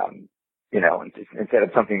 And instead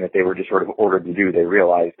of something that they were just sort of ordered to do, they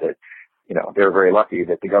realized that, they're very lucky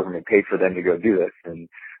that the government paid for them to go do this. And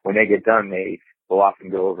when they get done, they will often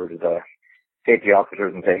go over to the safety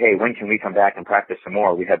officers and say, hey, when can we come back and practice some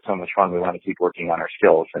more? We had so much fun. We want to keep working on our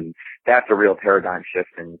skills. And that's a real paradigm shift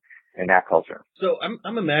in that culture. So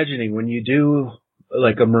I'm imagining when you do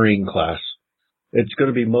like a Marine class, it's going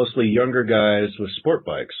to be mostly younger guys with sport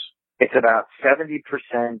bikes. It's about 70%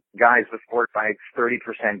 guys with sport bikes,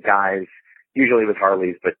 30% guys, usually with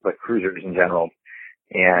Harleys, but cruisers in general.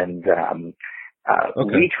 And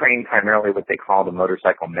we train primarily what they call the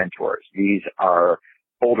motorcycle mentors. These are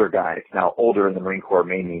older guys. Now, older in the Marine Corps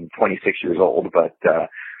may mean 26 years old, but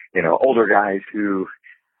older guys who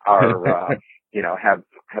are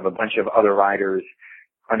have a bunch of other riders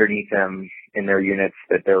underneath them in their units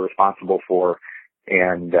that they're responsible for.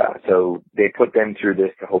 And so they put them through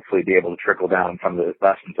this to hopefully be able to trickle down some of the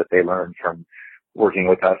lessons that they learned from working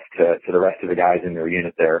with us to the rest of the guys in their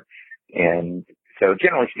unit there. And so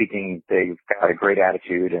generally speaking, they've got a great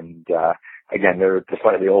attitude. And again, they're the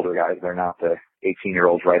slightly older guys. They're not the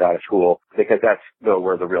 18-year-olds right out of school, because that's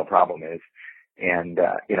where the real problem is. And,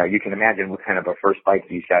 you can imagine what kind of a first bike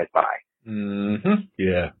these guys buy. Mm-hmm.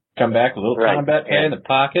 Yeah. Come back with a little combat pad in the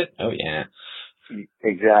pocket. Oh, yeah.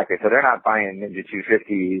 Exactly. So they're not buying Ninja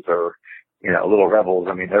 250s or, little Rebels.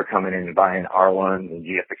 I mean, they're coming in and buying R1s and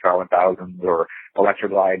GSX R1000s or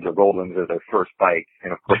Electroglides or Goldwings as their first bike.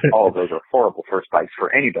 And of course, all of those are horrible first bikes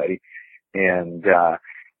for anybody. And,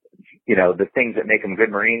 the things that make them good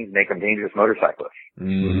Marines make them dangerous motorcyclists.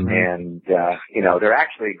 Mm-hmm. And, they're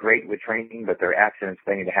actually great with training, but their accidents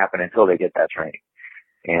tend to happen until they get that training.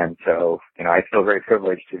 And so, I feel very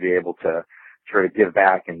privileged to be able to sort of give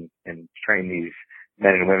back and train these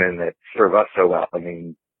men and women that serve us so well. I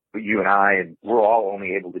mean, you and I, and we're all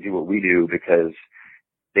only able to do what we do because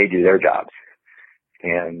they do their jobs.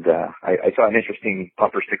 And I saw an interesting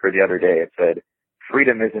bumper sticker the other day. It said,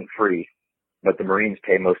 freedom isn't free, but the Marines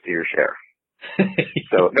pay most of your share.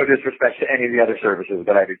 So no disrespect to any of the other services,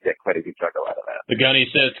 but I did get quite a good chuckle out of that. The gunny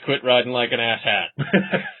says, quit riding like an asshat.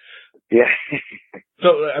 Yeah. So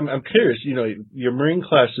I'm curious, your Marine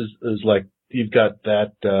class is like, you've got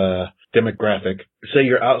that demographic. Say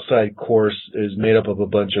your outside course is made up of a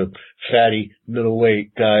bunch of fatty,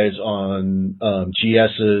 middleweight guys on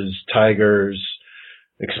GSs, Tigers,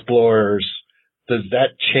 Explorers. Does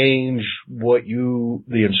that change what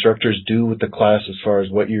the instructors do with the class as far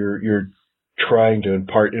as what you're trying to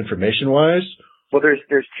impart information-wise? Well,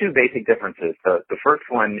 there's two basic differences. The first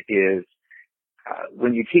one is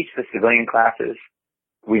when you teach the civilian classes,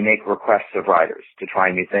 we make requests of riders to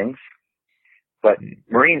try new things. But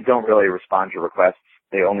Marines don't really respond to requests.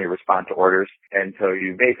 They only respond to orders. And so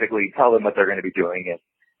you basically tell them what they're going to be doing, and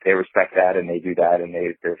they respect that, and they do that, and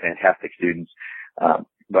they're fantastic students.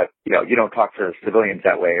 But, you don't talk to civilians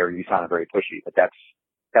that way, or you sound very pushy. But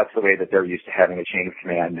that's the way that they're used to having a chain of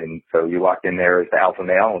command. And so you walk in there as the alpha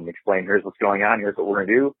male and explain, here's what's going on, here's what we're going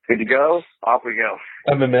to do. Good to go. Off we go.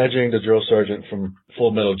 I'm imagining the drill sergeant from Full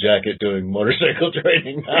Metal Jacket doing motorcycle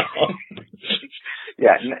training now.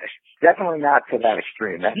 Yeah, definitely not to that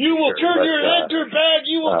extreme. You will turn your head to bag.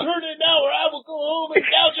 You will turn it now, or I will go home and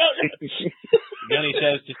gouge out. Gunny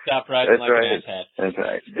says to stop riding like an asshat. That's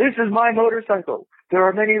right. This is my motorcycle. There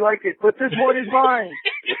are many like it, but this one is mine.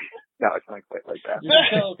 No, it's not quite like that. You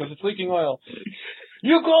can tell because it's leaking oil.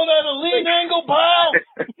 You call that a lean angle, pal?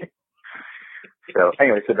 So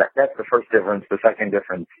anyway, that's the first difference. The second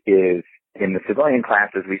difference is in the civilian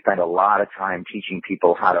classes, we spend a lot of time teaching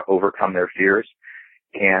people how to overcome their fears.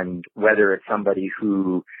 And whether it's somebody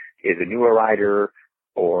who is a newer rider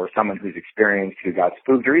or someone who's experienced who got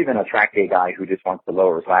spooked, or even a track day guy who just wants to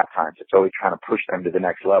lower his lap times, it's always trying to push them to the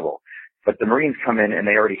next level. But the Marines come in and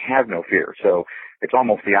they already have no fear. So it's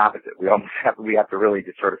almost the opposite. We have to really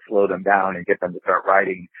just sort of slow them down and get them to start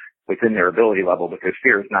riding within their ability level, because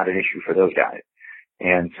fear is not an issue for those guys.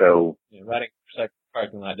 And so riding a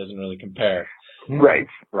parking lot doesn't really compare. Right.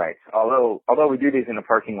 Although we do these in a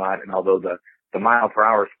parking lot, and although the mile per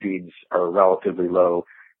hour speeds are relatively low,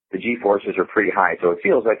 the G forces are pretty high. So it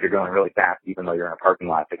feels like you're going really fast even though you're in a parking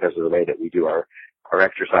lot, because of the way that we do our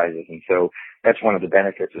exercises. And so that's one of the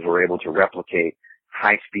benefits, is we're able to replicate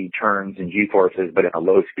high speed turns and G forces, but in a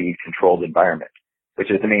low speed controlled environment, which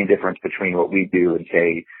is the main difference between what we do and,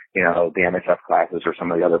 say, the MSF classes or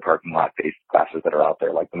some of the other parking lot based classes that are out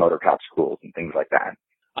there, like the motor cop schools and things like that.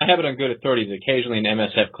 I have it on good authority that occasionally in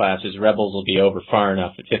MSF classes, rebels will be over far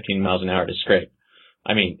enough at 15 miles an hour to scrape.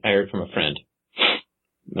 I mean, I heard from a friend.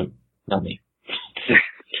 Not me.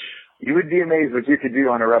 You would be amazed what you could do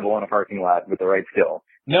on a Rebel in a parking lot with the right skill.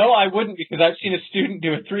 No, I wouldn't, because I've seen a student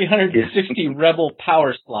do a 360 Rebel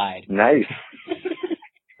power slide. Nice.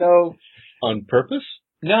 So, On purpose?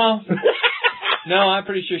 no. No, I'm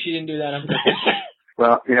pretty sure she didn't do that on purpose.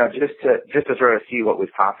 Well, just to sort of see what was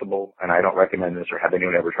possible, and I don't recommend this or have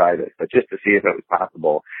anyone ever try this, but just to see if it was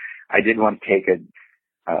possible, I did once take a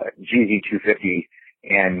GZ250,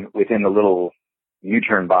 and within the little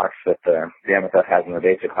U-turn box that the MSF has in the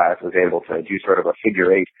basic class, was able to do sort of a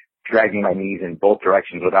figure eight, dragging my knees in both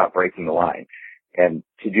directions without breaking the line. And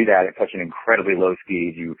to do that at such an incredibly low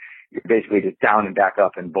speed, you're basically just down and back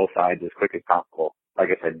up in both sides as quick as possible. Like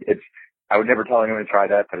I said, I would never tell anyone to try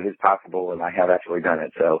that, but it is possible, and I have actually done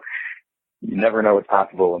it. So you never know what's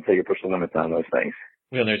possible until you push the limits on those things.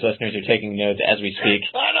 Wheel Nerds listeners are taking notes as we speak.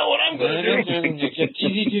 I know what I'm going to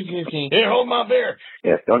do. Here, hold my beer.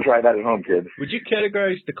 Yes, don't try that at home, kids. Would you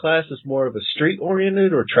categorize the class as more of a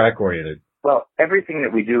street-oriented or track-oriented? Well, everything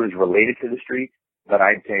that we do is related to the street, but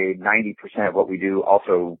I'd say 90% of what we do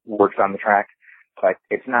also works on the track, but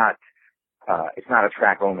it's not a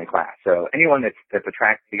track-only class. So anyone that's a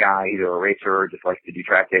track guy, either a racer or just likes to do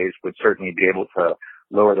track days, would certainly be able to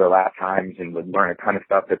lower their lap times and would learn a ton of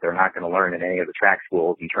stuff that they're not going to learn in any of the track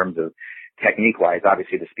schools in terms of technique-wise.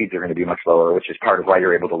 Obviously, the speeds are going to be much lower, which is part of why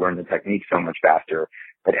you're able to learn the technique so much faster.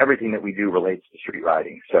 But everything that we do relates to street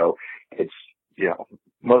riding. So it's,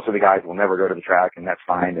 most of the guys will never go to the track, and that's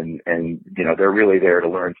fine. And they're really there to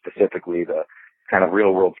learn specifically the kind of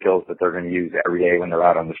real-world skills that they're going to use every day when they're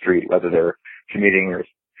out on the street, whether they're commuting or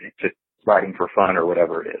just riding for fun or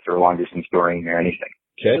whatever it is, or long-distance touring or anything.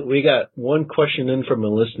 Okay, we got one question in from a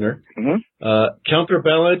listener. Mm-hmm.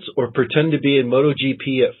 Counterbalance or pretend to be in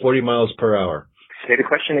MotoGP at 40 miles per hour? Say the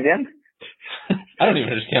question again? I don't even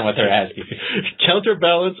understand what they're asking.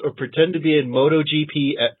 Counterbalance or pretend to be in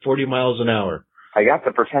MotoGP at 40 miles an hour? I got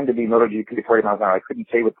to pretend to be MotoGP at 40 miles an hour. I couldn't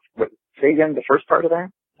say say again the first part of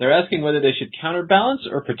that? They're asking whether they should counterbalance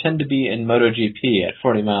or pretend to be in MotoGP at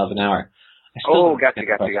 40 miles an hour. Oh, gotcha.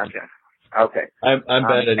 Okay. I'm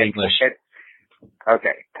bad at English.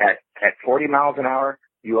 At 40 miles an hour,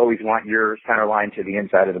 you always want your center line to the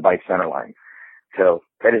inside of the bike center line. So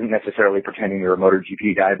that isn't necessarily pretending you're a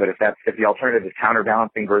MotoGP guy, but if the alternative is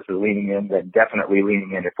counterbalancing versus leaning in, then definitely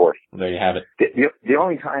leaning in at 40. There you have it. The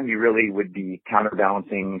only time you really would be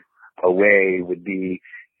counterbalancing away would be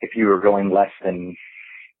if you were going less than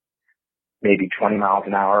maybe 20 miles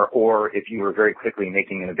an hour, or if you were very quickly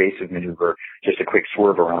making an evasive maneuver, just a quick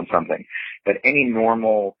swerve around something. But any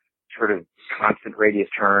normal sort of constant radius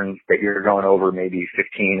turn that you're going over maybe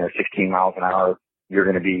 15 or 16 miles an hour, you're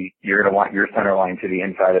going to want your center line to the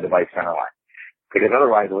inside of the bike center line. Because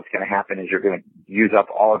otherwise what's going to happen is you're going to use up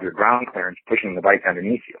all of your ground clearance pushing the bike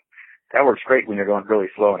underneath you. That works great when you're going really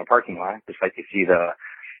slow in a parking lot, just like you see the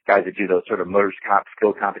guys that do those sort of motor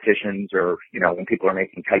skill competitions, or, when people are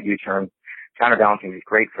making tight U-turns. Counterbalancing is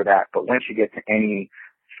great for that, but once you get to any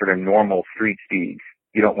sort of normal street speeds,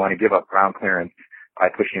 you don't want to give up ground clearance by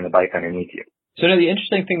pushing the bike underneath you. So now the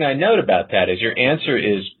interesting thing that I note about that is your answer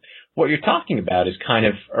is what you're talking about is kind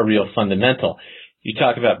of a real fundamental. You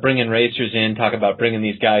talk about bringing racers in, talk about bringing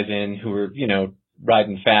these guys in who are,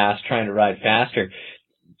 riding fast, trying to ride faster.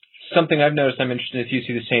 Something I've noticed, I'm interested if you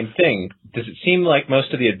see the same thing. Does it seem like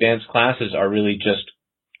most of the advanced classes are really just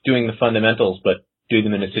doing the fundamentals, but do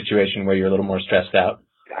them in a situation where you're a little more stressed out?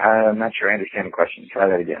 I'm not sure I understand the question. Try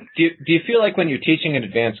that again. Do you feel like when you're teaching an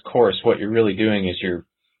advanced course, what you're really doing is you're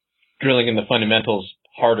drilling in the fundamentals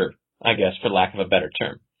harder, I guess, for lack of a better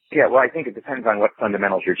term? Yeah, well, I think it depends on what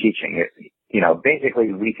fundamentals you're teaching.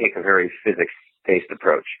 Basically, we take a very physics-based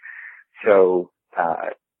approach. So,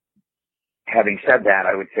 having said that,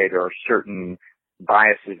 I would say there are certain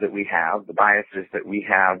biases that we have. The biases that we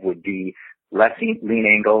have would be less lean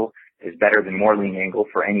angle is better than more lean angle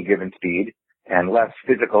for any given speed, and less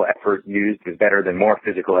physical effort used is better than more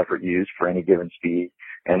physical effort used for any given speed,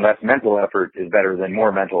 and less mental effort is better than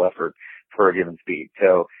more mental effort for a given speed.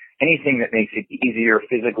 So anything that makes it easier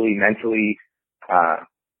physically, mentally,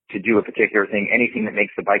 to do a particular thing, anything that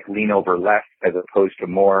makes the bike lean over less as opposed to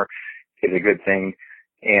more is a good thing,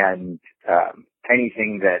 and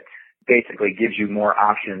anything that basically gives you more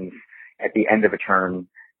options at the end of a turn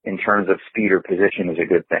in terms of speed or position is a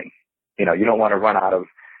good thing. You don't want to run out of,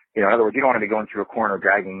 in other words, you don't want to be going through a corner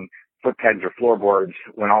dragging foot pegs or floorboards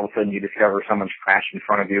when all of a sudden you discover someone's crashed in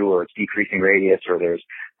front of you, or it's decreasing radius, or there's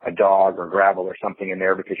a dog or gravel or something in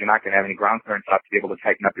there, because you're not going to have any ground clearance left to be able to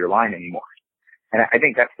tighten up your line anymore. And I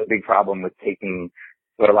think that's the big problem with taking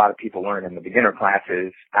what a lot of people learn in the beginner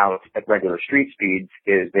classes out at regular street speeds,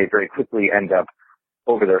 is they very quickly end up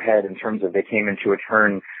over their head in terms of they came into a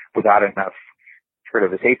turn without enough sort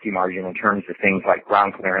of a safety margin in terms of things like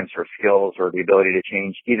ground clearance or skills or the ability to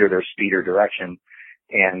change either their speed or direction.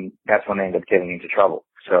 And that's when they end up getting into trouble.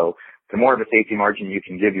 So the more of a safety margin you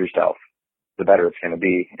can give yourself, the better it's going to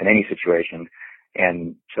be in any situation.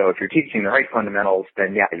 And so if you're teaching the right fundamentals,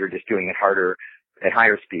 then yeah, you're just doing it harder at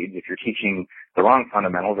higher speeds. If you're teaching the wrong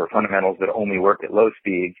fundamentals or fundamentals that only work at low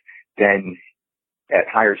speeds, then at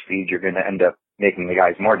higher speeds, you're going to end up making the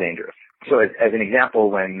guys more dangerous. So as an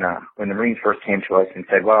example, when the Marines first came to us and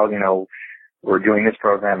said, well, you know, we're doing this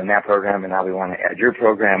program and that program, and now we want to add your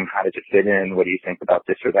program. How does it fit in? What do you think about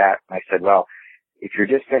this or that? And I said, well, if you're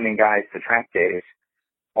just sending guys to track days,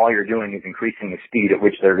 all you're doing is increasing the speed at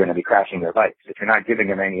which they're going to be crashing their bikes. If you're not giving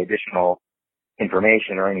them any additional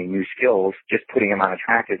information or any new skills, just putting them on a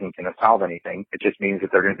track isn't going to solve anything. It just means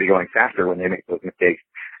that they're going to be going faster when they make those mistakes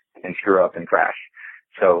and screw up and crash.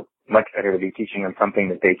 So much better to be teaching them something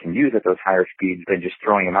that they can use at those higher speeds than just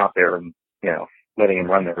throwing them out there and, you know, letting them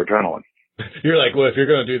run their adrenaline. You're like, well, if you're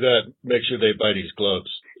going to do that, make sure they buy these gloves.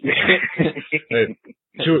 Hey,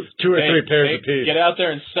 two or three pairs apiece. Get out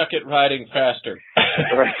there and suck at riding faster.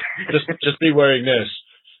 just be wearing this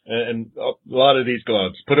and a lot of these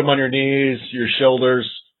gloves. Put them on your knees, your shoulders.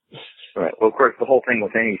 Right. Well, of course, the whole thing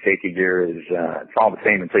with any safety gear is it's all the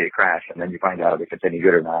same until you crash, and then you find out if it's any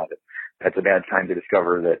good or not. That's a bad time to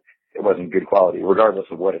discover that it wasn't good quality, regardless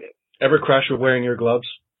of what it is. Ever crash with wearing your gloves?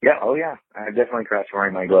 Yeah. Oh, yeah. I've definitely crashed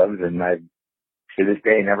wearing my gloves, and I've, to this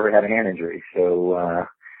day, never had a hand injury. So,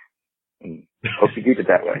 hope to keep it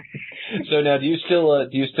that way. So now, do you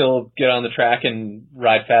still get on the track and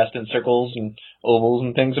ride fast in circles and ovals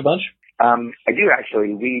and things a bunch? I do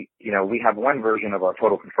actually. We have one version of our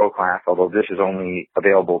total control class, although this is only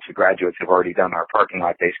available to graduates who've already done our parking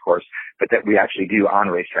lot based course, but that we actually do on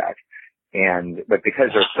racetrack. But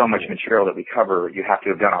because there's so much material that we cover, you have to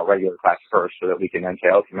have done our regular class first so that we can then say,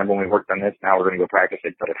 okay, remember when we worked on this? Now we're going to go practice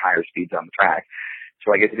it, but at higher speeds on the track.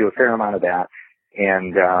 So I get to do a fair amount of that.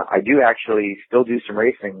 And, I do actually still do some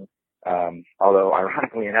racing. Although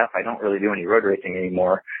ironically enough, I don't really do any road racing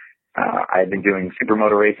anymore. I've been doing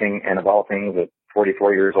supermoto racing and of all things at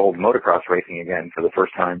 44 years old, motocross racing again for the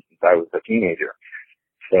first time since I was a teenager.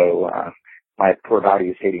 So, my poor body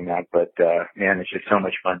is hating that, but, man, it's just so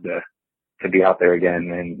much fun to be out there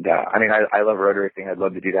again. And, I love road racing. I'd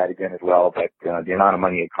love to do that again as well, but, the amount of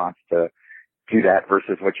money it costs to do that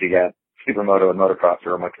versus what you get, supermoto and motocross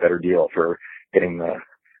are a much better deal for getting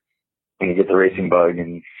when you get the racing bug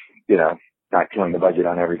and, you know, not killing the budget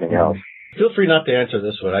on everything else. Feel free not to answer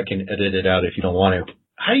this one. I can edit it out if you don't want to.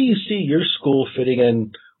 How do you see your school fitting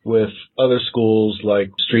in with other schools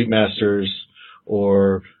like Street Masters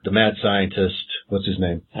or the Mad Scientist? What's his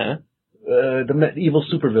name? Huh? The evil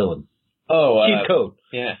supervillain. Oh, Cheat Code.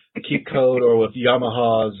 Yeah. Cheat Code, or with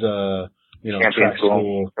Yamaha's, Champion track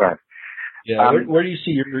school. Right. Yeah. Where do you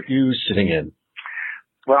see you sitting in?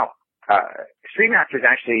 Well, Street Masters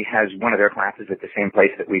actually has one of their classes at the same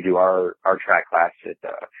place that we do our track class at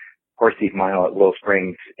Horse Thief Mile at Willow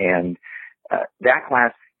Springs, and that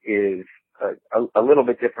class is a little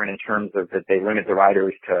bit different in terms of that they limit the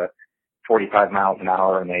riders to 45 miles an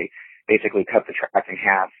hour, and they basically cut the track in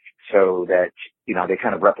half so that, you know, they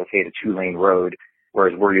kind of replicate a 2-lane road,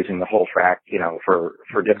 whereas we're using the whole track, you know, for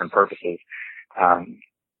different purposes.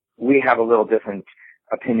 We have a little different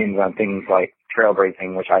opinions on things like trail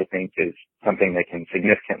braking, which I think is something that can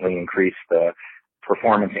significantly increase the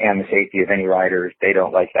performance and the safety of any riders. They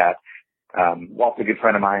don't like that. Walt's a good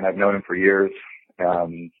friend of mine. I've known him for years.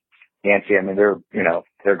 Nancy, I mean,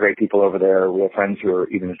 they're great people over there. We have friends who are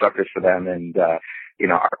even instructors for them. And,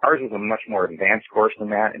 ours is a much more advanced course than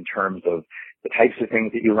that in terms of the types of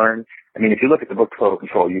things that you learn. I mean, if you look at the book Total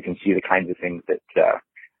Control, you can see the kinds of things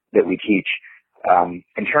that we teach.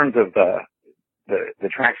 In terms of the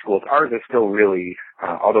track schools, ours is still really,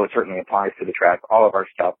 although it certainly applies to the track, all of our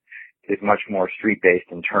stuff is much more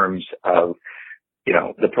street-based in terms of, you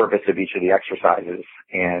know, the purpose of each of the exercises.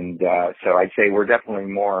 And so I'd say we're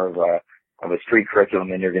definitely more of a street curriculum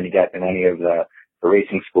than you're going to get in any of the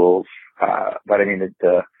racing schools. But I mean,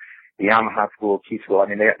 the Yamaha school, T school, I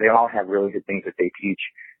mean, they all have really good things that they teach.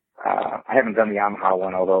 I haven't done the Yamaha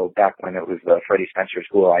one, although back when it was the Freddie Spencer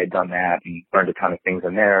school, I had done that and learned a ton of things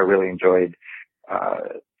in there. I really enjoyed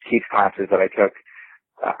Keith's classes that I took.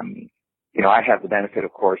 I have the benefit,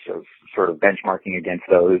 of course, of sort of benchmarking against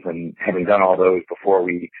those, and having done all those before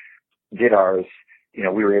we did ours,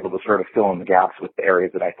 we were able to sort of fill in the gaps with the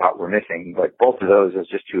areas that I thought were missing. But both of those, as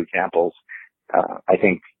just two examples, I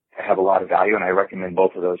think have a lot of value, and I recommend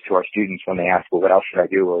both of those to our students when they ask, well, what else should I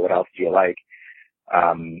do, or what else do you like?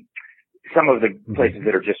 Some of the places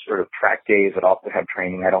that are just sort of track days that also have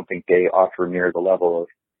training, I don't think they offer near the level of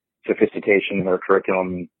sophistication in their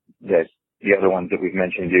curriculum that the other ones that we've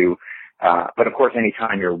mentioned do. But of course,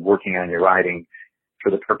 anytime you're working on your riding, for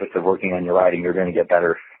the purpose of working on your riding, you're going to get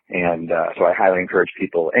better. And so I highly encourage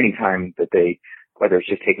people, anytime that they, whether it's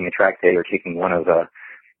just taking a track day or taking one of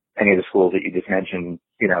any of the schools that you just mentioned,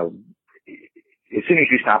 you know, as soon as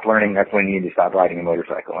you stop learning, that's when you need to stop riding a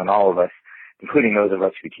motorcycle. And all of us, including those of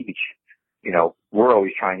us who teach, you know, we're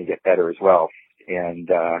always trying to get better as well. And,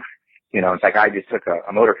 you know, in fact, I just took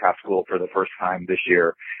a motocross school for the first time this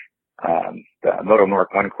year, the Moto North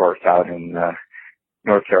 1 course out in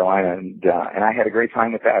North Carolina, and I had a great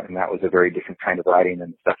time with that. And that was a very different kind of riding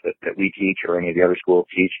than the stuff that we teach or any of the other schools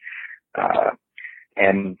teach.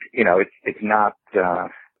 And, you know, it's not,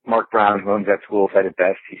 Mark Brown, who owns that school, said it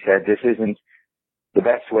best. He said, this isn't the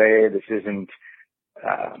best way. This isn't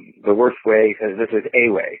the worst way, because this is a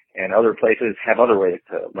way, and other places have other ways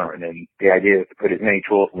to learn. And the idea is to put as many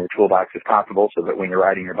tools in your toolbox as possible, so that when you're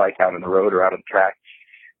riding your bike out on the road or out on the track,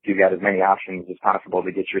 you've got as many options as possible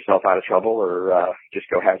to get yourself out of trouble or just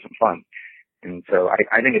go have some fun. And so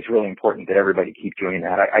I think it's really important that everybody keep doing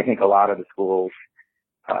that. I think a lot of the schools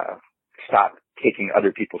stop taking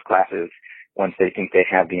other people's classes once they think they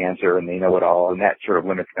have the answer and they know it all, and that sort of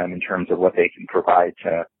limits them in terms of what they can provide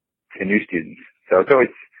to new students. So it's always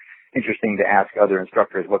interesting to ask other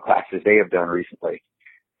instructors what classes they have done recently.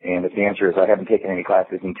 And if the answer is, I haven't taken any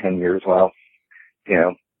classes in 10 years, well, you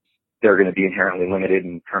know, they're going to be inherently limited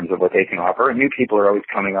in terms of what they can offer. And new people are always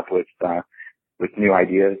coming up with new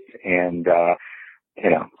ideas. And, you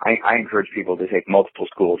know, I encourage people to take multiple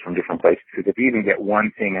schools from different places, because if you even get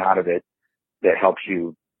one thing out of it that helps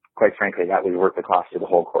you, quite frankly, that would worth the cost of the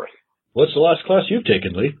whole course. What's the last class you've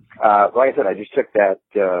taken, Lee? Like I said, I just took that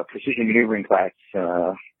precision maneuvering class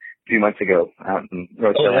a few months ago out in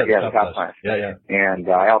North Carolina. Yeah, the top class. Yeah. And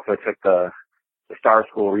I also took the Star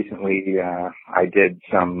School recently. I did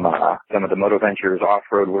some of the Moto Ventures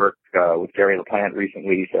off-road work with Gary LaPlante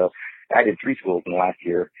recently. So I did 3 schools in the last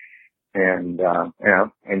year, and you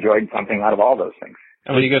know, enjoyed something out of all those things.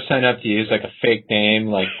 And when you go sign up, do you use like a fake name,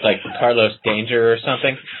 like Carlos Danger or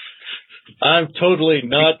something? I'm totally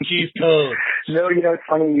not Chief Code. No, you know, it's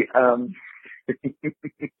funny.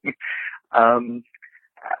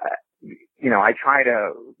 You know, I try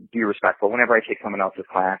to be respectful. Whenever I take someone else's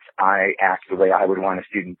class, I act the way I would want a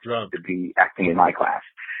student to be acting in my class.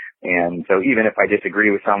 And so even if I disagree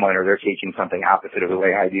with someone or they're teaching something opposite of the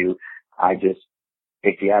way I do, I just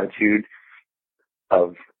take the attitude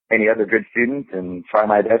of any other good student and try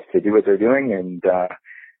my best to do what they're doing. And,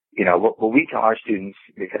 you know, what we tell our students,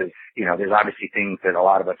 because, you know, there's obviously things that a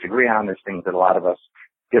lot of us agree on. There's things that a lot of us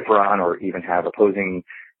differ on or even have opposing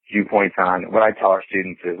viewpoints on. What I tell our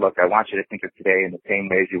students is, look, I want you to think of today in the same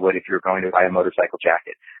way as you would if you were going to buy a motorcycle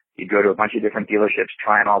jacket. You'd go to a bunch of different dealerships,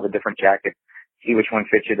 try on all the different jackets, see which one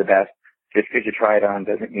fits you the best. Just because you try it on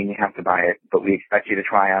doesn't mean you have to buy it, but we expect you to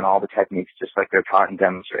try on all the techniques just like they're taught and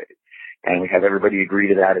demonstrated. And we have everybody agree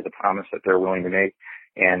to that as a promise that they're willing to make.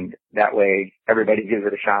 And that way, everybody gives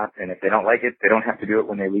it a shot. And if they don't like it, they don't have to do it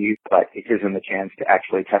when they leave, but it gives them the chance to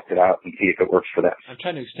actually test it out and see if it works for them. I'm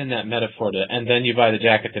trying to extend that metaphor to, and then you buy the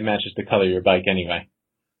jacket that matches the color of your bike anyway.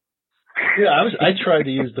 Yeah, I tried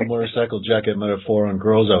to use the motorcycle jacket metaphor on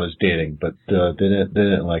girls I was dating, but they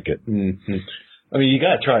didn't like it. Mm-hmm. I mean, you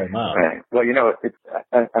got to try them out. Right. Well, you know,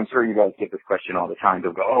 I'm sure you guys get this question all the time.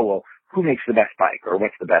 They'll go, oh, well, who makes the best bike, or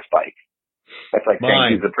what's the best bike? That's like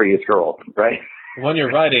saying who's the prettiest girl, right? The one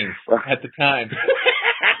you're riding at the time.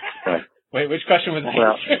 Right. Wait, which question was that?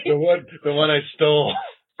 Well, the one I stole.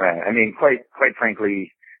 Right. I mean, quite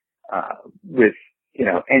frankly, with, you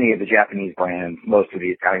know, any of the Japanese brands, most of the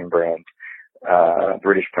Italian brands,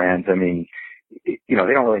 British brands, I mean, you know,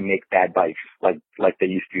 they don't really make bad bikes like they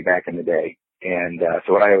used to back in the day. And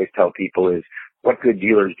so what I always tell people is, what good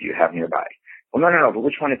dealers do you have nearby? Well, no, but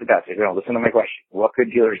which one is the best? I go, listen to my question. What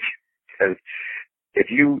good dealers? Because if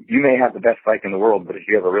you may have the best bike in the world, but if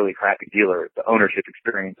you have a really crappy dealer, the ownership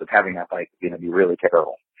experience of having that bike is going to be really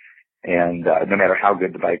terrible. And no matter how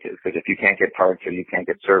good the bike is, because if you can't get parts or you can't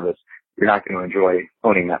get service, you're not going to enjoy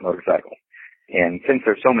owning that motorcycle. And since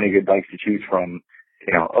there's so many good bikes to choose from,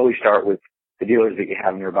 you know, always start with the dealers that you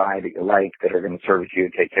have nearby that you like, that are going to service you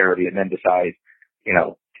and take care of you, and then decide, you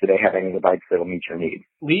know, do they have any of the bikes that will meet your needs.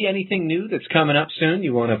 Lee, anything new that's coming up soon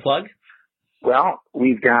you want to plug? Well,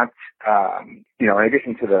 we've got, you know, in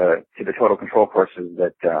addition to the total control courses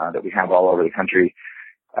that we have all over the country,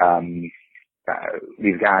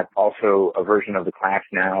 we've got also a version of the class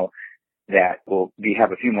now that we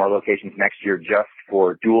have a few more locations next year just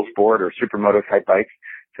for dual sport or supermoto type bikes.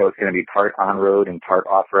 So it's going to be part on-road and part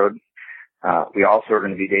off-road. We also are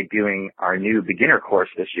going to be debuting our new beginner course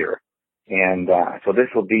this year. And so this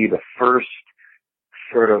will be the first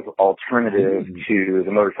sort of alternative to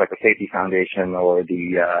the Motorcycle Safety Foundation or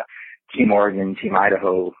the Team Oregon, Team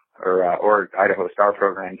Idaho, or Idaho Star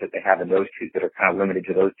programs that they have in those two that are kind of limited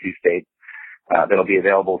to those two states. That'll be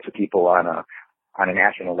available to people on a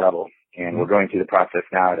national level. And we're going through the process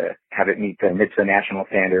now to have it meet the NHTSA national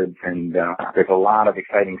standards. And there's a lot of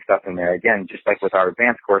exciting stuff in there. Again, just like with our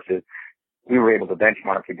advanced courses, we were able to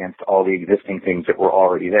benchmark against all the existing things that were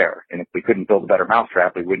already there. And if we couldn't build a better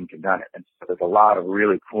mousetrap, we wouldn't have done it. And so there's a lot of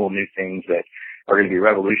really cool new things that are going to be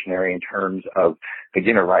revolutionary in terms of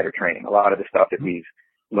beginner rider training. A lot of the stuff that we've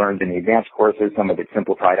learned in the advanced courses, some of it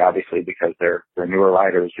simplified, obviously, because they're newer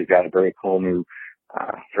riders. We've got a very cool new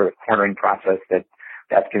sort of cornering process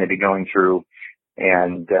that's going to be going through.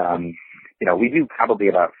 And, we do probably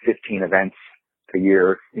about 15 events a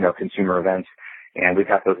year, consumer events. And we've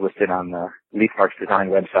got those listed on the Leaf Parks Design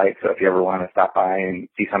website. So if you ever want to stop by and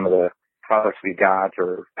see some of the products we've got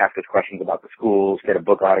or ask us questions about the schools, get a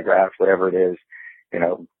book autograph, whatever it is,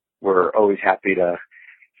 we're always happy to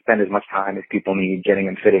spend as much time as people need getting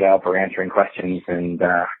them fitted up or answering questions. And,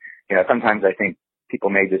 sometimes I think people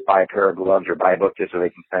may just buy a pair of gloves or buy a book just so they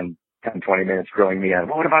can spend 10, 20 minutes grilling me on,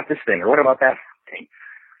 well, what about this thing or what about that thing?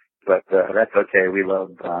 But, that's okay. We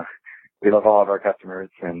love all of our customers.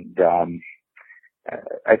 And,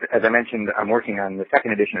 as I mentioned, I'm working on the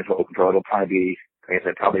second edition of Total Control. It'll probably be, like I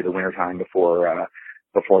said, probably the winter time before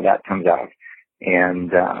that comes out.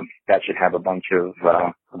 And, that should have a bunch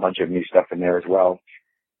of new stuff in there as well.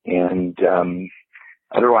 And,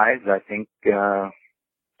 otherwise, I think,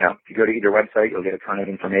 if you go to either website, you'll get a ton of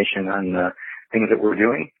information on the things that we're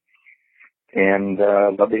doing. And,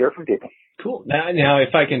 love to hear from people. Cool. Now,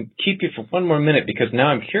 if I can keep you for one more minute, because now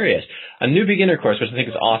I'm curious. A new beginner course, which I think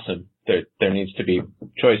is awesome. There needs to be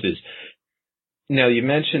choices. Now, you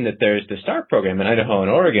mentioned that there's the STAR program in Idaho and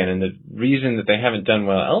Oregon, and the reason that they haven't done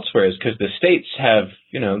well elsewhere is because the states have,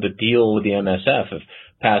 the deal with the MSF of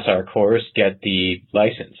pass our course, get the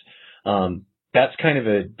license. That's kind of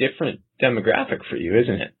a different demographic for you,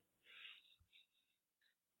 isn't it?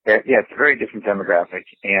 Yeah, it's a very different demographic.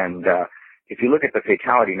 And if you look at the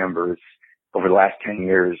fatality numbers over the last 10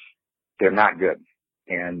 years, they're not good.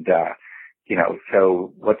 And,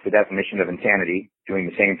 so what's the definition of insanity? Doing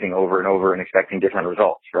the same thing over and over and expecting different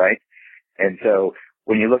results, right? And so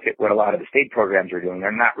when you look at what a lot of the state programs are doing,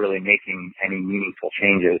 they're not really making any meaningful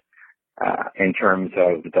changes in terms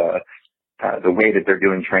of the way that they're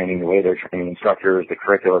doing training, the way they're training instructors, the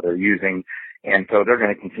curricula they're using. And so they're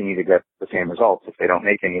going to continue to get the same results if they don't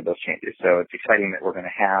make any of those changes. So it's exciting that we're going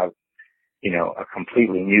to have, a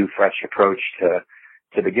completely new, fresh approach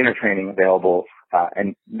to beginner training available.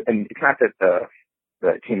 And it's not that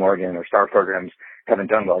the Team Oregon or STAR programs haven't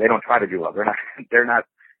done well. They don't try to do well.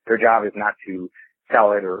 Their job is not to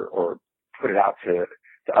sell it or put it out to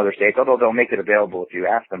other states, although they'll make it available if you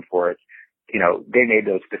ask them for it. They made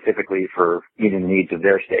those specifically for meeting the needs of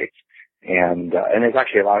their states. And there's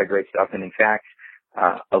actually a lot of great stuff. And in fact,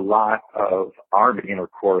 a lot of our beginner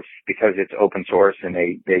course, because it's open source and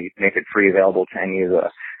they make it free available to any of the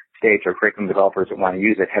states or curriculum developers that want to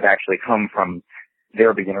use it, have actually come from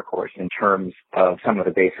their beginner course in terms of some of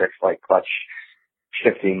the basics like clutch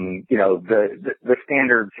shifting, the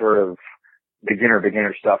standard sort of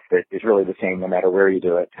beginner stuff that is really the same no matter where you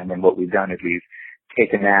do it. And then what we've done is we've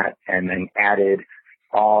taken that and then added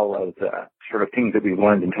all of the sort of things that we've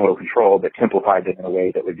learned in Total Control, but simplified them in a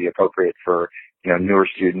way that would be appropriate for, newer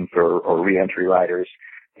students or re-entry riders.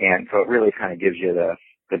 And so it really kind of gives you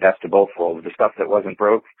the best of both worlds. The stuff that wasn't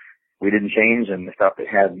broke, we didn't change, and the stuff that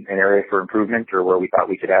had an area for improvement or where we thought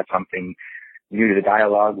we could add something new to the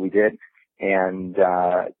dialogue, we did. And,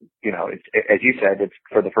 it's, as you said, it's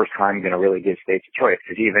for the first time going to really give states a choice,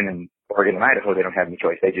 because even in Oregon and Idaho, they don't have any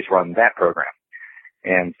choice. They just run that program.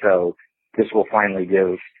 And so this will finally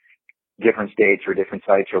give different states or different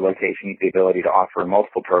sites or locations the ability to offer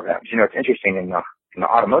multiple programs. It's interesting in the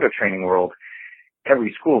automotive training world,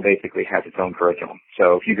 every school basically has its own curriculum.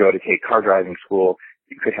 So if you go to take car driving school,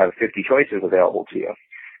 you could have 50 choices available to you.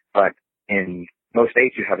 But in most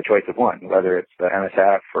states, you have a choice of one, whether it's the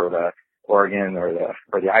MSF or the Oregon or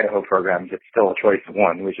the Idaho programs. It's still a choice of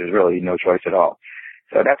one, which is really no choice at all.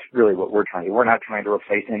 So that's really what we're trying to do. We're not trying to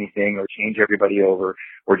replace anything or change everybody over.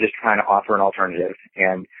 We're just trying to offer an alternative.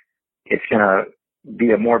 And it's going to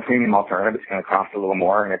be a more premium alternative. It's going to cost a little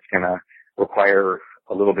more, and it's going to require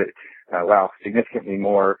a little bit, significantly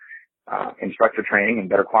more instructor training and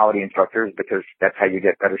better quality instructors, because that's how you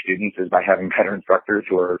get better students, is by having better instructors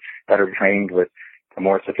who are better trained with a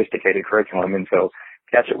more sophisticated curriculum. And so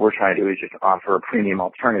that's what we're trying to do, is just offer a premium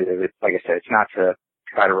alternative. It's, like I said, it's not to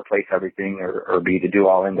try to replace everything or be the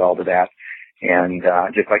do-all end-all to that. And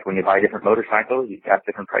just like when you buy different motorcycles, you've got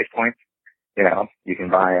different price points. You know, you can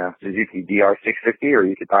buy a Suzuki DR650 or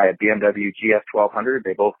you could buy a BMW GS1200.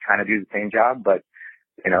 They both kind of do the same job, but,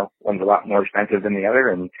 you know, one's a lot more expensive than the other,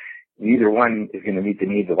 and neither one is going to meet the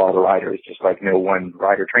needs of all the riders, just like no one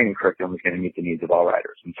rider training curriculum is going to meet the needs of all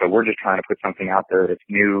riders. And so we're just trying to put something out there that's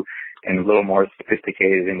new and a little more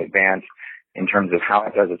sophisticated and advanced in terms of how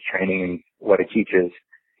it does its training and what it teaches,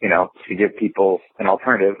 you know, to give people an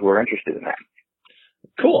alternative who are interested in that.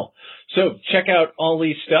 Cool. So check out all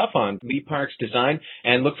Lee's stuff on Lee Parks Design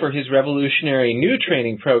and look for his revolutionary new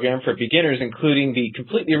training program for beginners, including the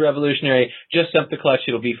completely revolutionary Just Dump the Clutch,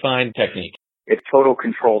 It'll Be Fine technique. It's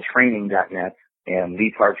totalcontroltraining.net and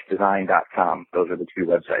leeparksdesign.com. Those are the two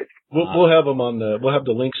websites. We'll have them we'll have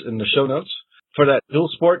the links in the show notes. For that dual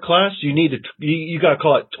sport class, you got to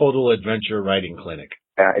call it Total Adventure Riding Clinic.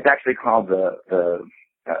 It's actually called the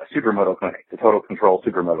Supermoto Clinic, the Total Control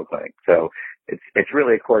Supermoto Clinic. So it's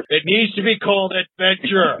really a course. It needs to be called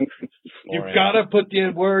Adventure. You've got to put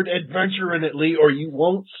the word adventure in it, Lee, or you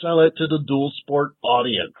won't sell it to the dual sport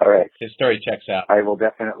audience. All right. His story checks out. I will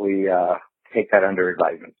definitely take that under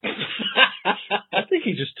advisement. I think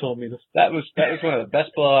he just told me this. That was one of the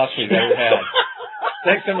best blow-offs we've ever had.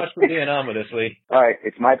 Thanks so much for being on with us, Lee. All right.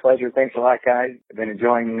 It's my pleasure. Thanks a lot, guys. I've been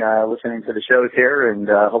enjoying listening to the shows here, and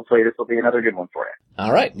hopefully this will be another good one for you.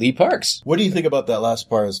 All right, Lee Parks. What do you think about that last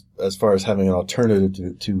part as far as having an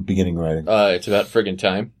alternative to beginning riding? It's about friggin'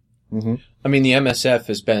 time. Mm-hmm. I mean, the MSF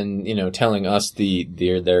has been, you know, telling us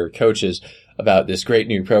their coaches about this great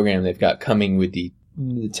new program they've got coming with the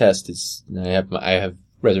test. I have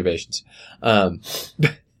reservations.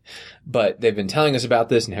 But they've been telling us about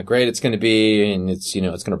this and how great it's going to be, and it's, you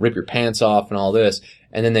know, it's going to rip your pants off and all this,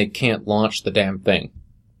 and then they can't launch the damn thing.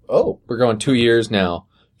 Oh, we're going 2 years now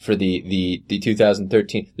for the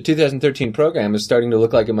 2013. The 2013 program is starting to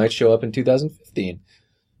look like it might show up in 2015.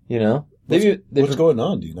 You know, what's going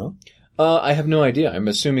on? Do you know? I have no idea. I'm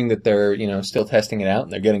assuming that they're, you know, still testing it out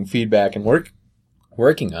and they're getting feedback and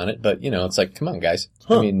working on it. But, you know, it's like, come on, guys.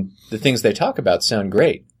 Huh. I mean, the things they talk about sound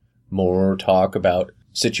great. More talk about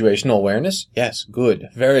situational awareness? Yes, good.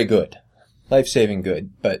 Very good. Life-saving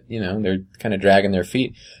good. But, you know, they're kind of dragging their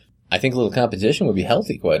feet. I think a little competition would be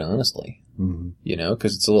healthy, quite honestly. Mm-hmm. You know,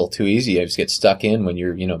 because it's a little too easy. You just get stuck in when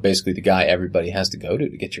you're, you know, basically the guy everybody has to go to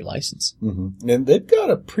get your license. Mm-hmm. And they've got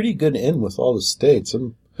a pretty good in with all the states.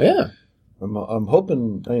 Yeah. I'm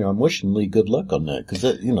hoping, you know, I'm wishing Lee good luck on that, because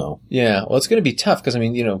you know. Yeah, well, it's going to be tough, because, I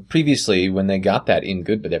mean, you know, previously, when they got that in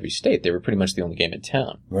good with every state, they were pretty much the only game in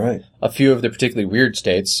town. Right. A few of the particularly weird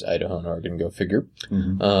states, Idaho and Oregon, go figure,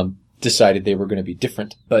 decided they were going to be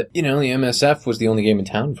different. But, you know, the MSF was the only game in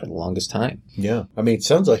town for the longest time. Yeah. I mean, it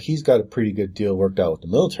sounds like he's got a pretty good deal worked out with the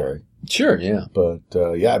military. Sure, yeah. But,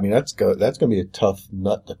 yeah, I mean, that's going to be a tough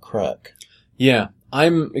nut to crack. Yeah.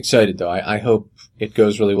 I'm excited, though. I hope it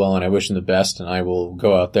goes really well, and I wish them the best, and I will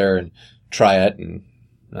go out there and try it, and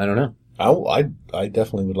I don't know. I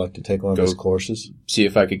definitely would like to take one of those courses. See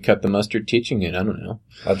if I could cut the mustard teaching it. I don't know.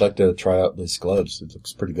 I'd like to try out these gloves. It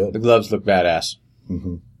looks pretty good. The gloves look badass.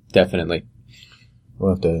 Mm-hmm. Definitely.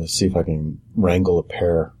 We'll have to see if I can wrangle a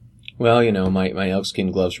pair. Well, you know, my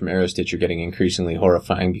elkskin gloves from Aerostitch are getting increasingly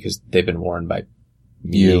horrifying because they've been worn by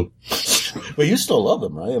you. But you still love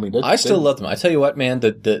them, right? I mean, I still love them. I tell you what, man,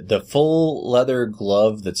 the full leather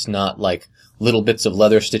glove that's not like little bits of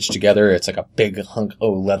leather stitched together. It's like a big hunk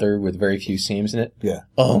of leather with very few seams in it. Yeah.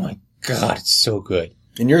 Oh my God, it's so good.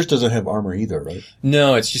 And yours doesn't have armor either, right?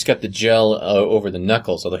 No, it's just got the gel over the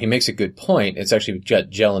knuckles. Although he makes a good point. It's actually got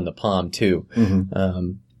gel in the palm too.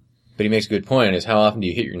 Mm-hmm. But he makes a good point is how often do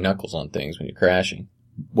you hit your knuckles on things when you're crashing?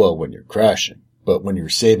 Well, when you're crashing. But when you're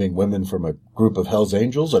saving women from a group of Hell's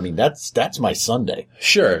Angels, I mean, that's my Sunday.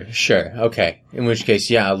 Sure. Okay. In which case,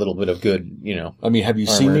 yeah, a little bit of good, you know. I mean, have you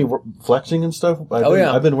seen me flexing and stuff?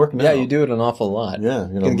 Yeah. I've been working out. Yeah, you do it an awful lot. Yeah.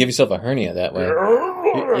 You can give yourself a hernia that way.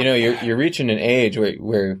 You know, you're reaching an age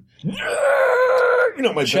where you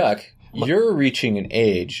know, Chuck, you're reaching an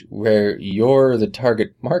age where you're the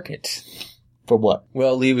target market. For what?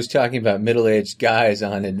 Well, Lee was talking about middle-aged guys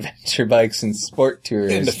on adventure bikes and sport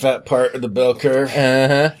tours. In the fat part of the bell curve.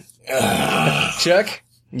 Uh-huh. Chuck,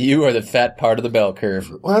 you are the fat part of the bell curve.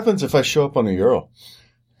 What happens if I show up on a Euro?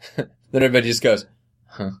 Then everybody just goes,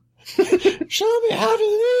 huh? Show me how to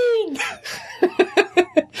lean.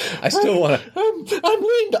 I still want to. I'm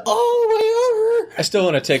leaned all the way over. I still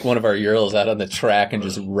want to take one of our Urals out on the track and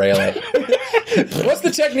just rail it. What's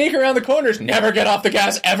the technique around the corners? Never get off the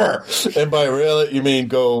gas ever. And by rail it, you mean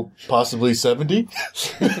go possibly 70?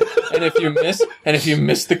 And if you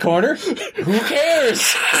miss the corner, who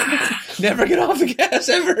cares? Never get off the gas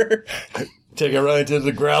ever. Take it right into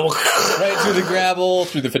the gravel. Right through the gravel,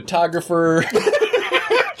 through the photographer.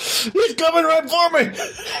 He's coming right for me.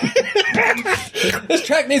 This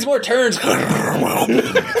track needs more turns.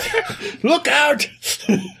 Look out.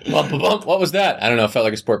 Bump, bump. What was that? I don't know. It felt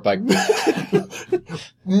like a sport bike.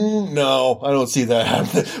 No, I don't see that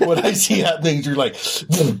happening. When I see happening, you're like,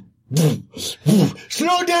 slow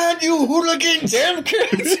down, you hooligans. Damn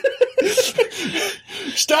kids.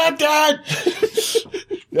 Stop that.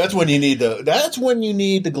 That's when you need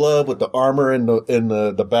the glove with the armor in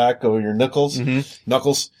the back of your knuckles,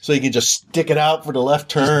 so you can just stick it out for the left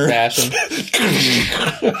turn. Bash them.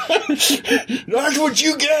 That's what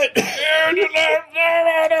you get.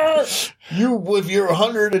 You with your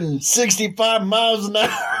 165 miles an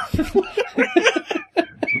hour.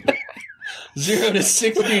 0 to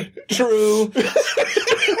 60 true.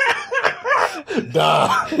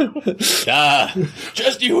 Duh.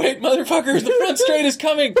 Just you wait, motherfuckers. The front straight is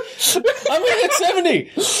coming. I'm gonna hit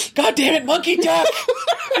 70. God damn it, monkey duck.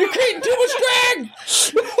 You're creating too much drag.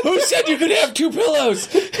 Who said you could have 2 pillows?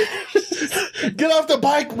 Get off the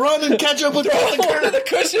bike, run, and catch up with One of the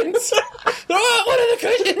cushions. Throw out one of the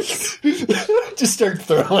cushions. Just start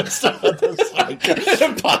throwing stuff at the sidecar.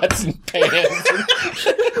 Pots and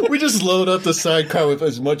pans. We just load up the sidecar with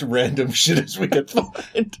as much random shit as we can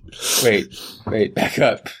find. Wait, back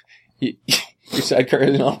up. Your sidecar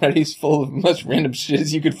isn't already full of much random shit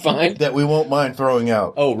as you could find? That we won't mind throwing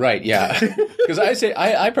out. Oh, right, yeah. Because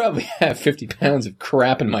I probably have 50 pounds of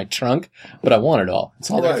crap in my trunk, but I want it all. It's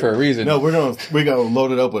all there for a reason. No, we're gonna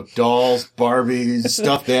load it up with dolls, Barbies,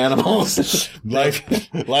 stuffed animals,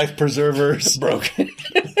 life preservers, Broken.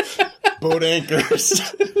 boat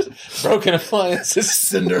anchors, Broken appliances.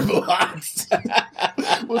 cinder blocks.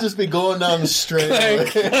 We'll just be going down the straight.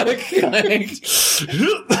 Clank.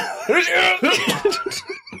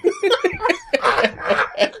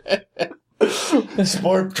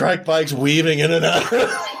 Sport track bikes weaving in and out.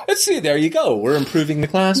 Let's see, there you go. We're improving the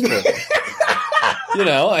class program. You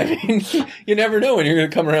know, I mean, you never know when you're going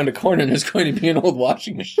to come around a corner and there's going to be an old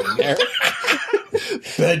washing machine there.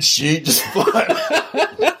 Bed sheet just flying.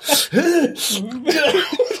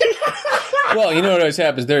 Well, you know what always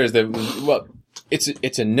happens there is that, well,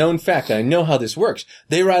 it's a known fact that I know how this works.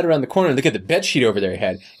 They ride around the corner and look at the bed sheet over their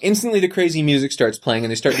head. Instantly the crazy music starts playing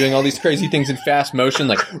and they start doing all these crazy things in fast motion,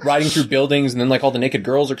 like riding through buildings, and then like all the naked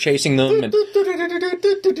girls are chasing them. And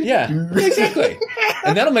yeah, exactly.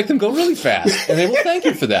 And that'll make them go really fast. And they will thank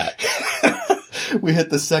you for that. We hit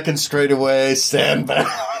the second straightaway,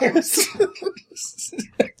 sandbags.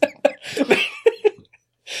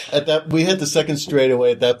 We hit the second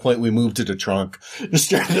straightaway. At that point, we moved to the trunk. Just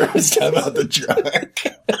started throwing stuff out the trunk.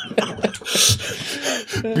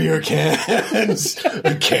 Beer cans,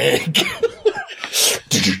 a cake.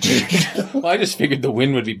 Well, I just figured the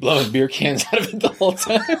wind would be blowing beer cans out of it the whole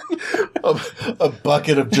time. A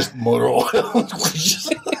bucket of just motor oil.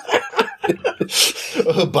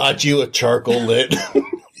 Bought you a charcoal lit.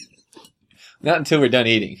 Not until we're done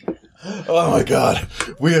eating. Oh my God.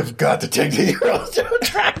 We have got to take the heroes to a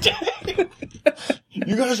track day.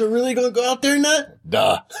 You guys are really going to go out there in that?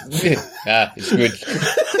 Duh. It's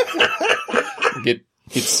good.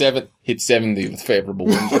 Hit 70 with favorable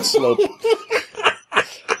winds and slope.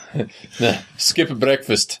 Skip a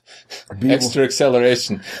breakfast. Extra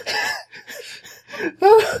acceleration.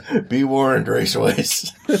 Be warned,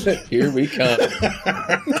 raceways. Here we come.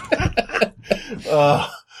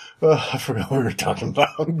 I forgot what we were talking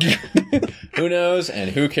about. Who knows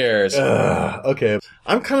and who cares? Okay.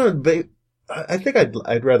 I'm kind of, I think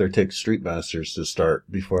I'd rather take Street Masters to start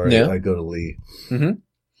before I go to Lee.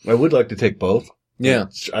 Mm-hmm. I would like to take both. Yeah.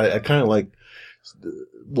 I kind of like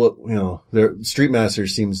what, their Street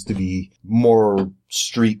Masters seems to be more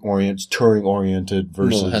street oriented, touring oriented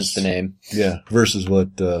versus. Well, hence the name. Yeah. Versus what,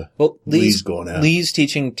 Lee's going at. Lee's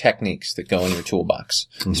teaching techniques that go in your toolbox.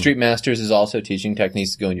 Mm-hmm. Street Masters is also teaching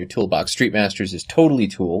techniques that go in your toolbox. Street Masters is totally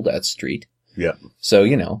tooled at street. Yeah. So,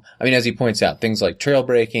 as he points out, things like trail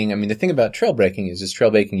braking. The thing about trail braking is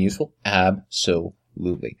trail braking useful?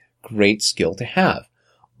 Absolutely. Great skill to have.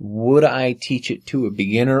 Would I teach it to a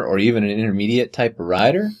beginner or even an intermediate type of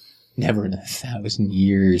rider? Never in 1,000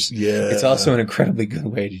 years. Yeah. It's also an incredibly good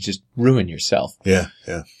way to just ruin yourself. Yeah,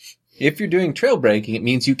 yeah. If you're doing trail braking, it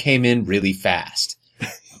means you came in really fast.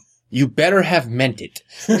 You better have meant it.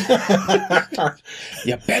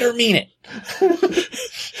 You better mean it.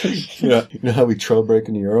 You know how we trail brake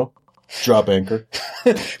in the Euro? Drop anchor.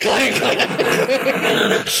 Clank, clank.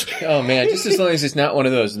 Oh man, just as long as it's not one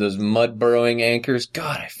of those mud burrowing anchors.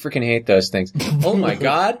 God, I freaking hate those things. Oh my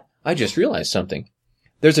God. I just realized something.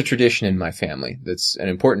 There's a tradition in my family that's an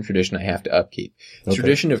important tradition I have to upkeep. It's Okay.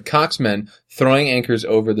 tradition of coxmen throwing anchors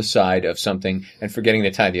over the side of something and forgetting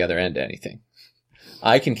to tie the other end to anything.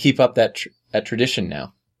 I can keep up that tradition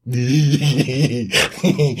now.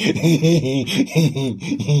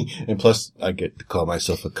 And plus, I get to call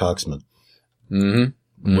myself a coxman.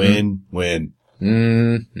 Mm-hmm. Win.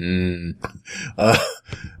 Mm-hmm.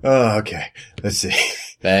 Okay. Let's see.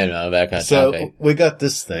 I know, that kind of So topic. we got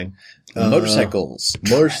this thing. Motorcycles.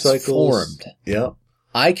 Motorcycles. Transformed. Yeah.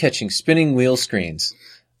 Eye-catching spinning wheel screens.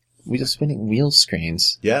 Spinning wheel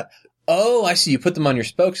screens. Yeah. Oh, I see. You put them on your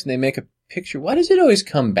spokes and they make a picture. Why does it always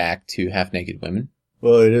come back to half-naked women?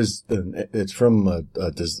 Well, it is. It's from a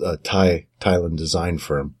Thailand design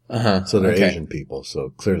firm. Uh-huh. So they're Okay. Asian people. So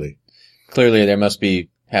clearly, Clearly, there must be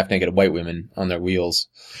half-naked white women on their wheels.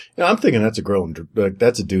 I'm thinking that's a girl.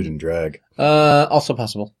 That's a dude in drag. Also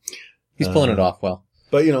possible. He's pulling it off well.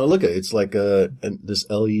 But look at it. It's like this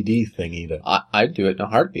LED thingy. I'd do it in a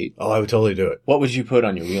heartbeat. I would totally do it. What would you put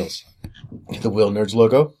on your wheels? The Wheel Nerds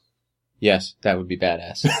logo. Yes, that would be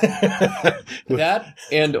badass. That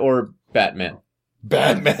and or Batman.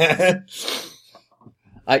 Batman.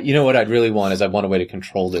 You know what I'd really want is I want a way to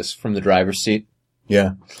control this from the driver's seat.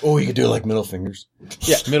 Yeah. Oh, you could do like middle fingers.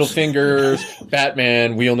 Yeah, middle fingers,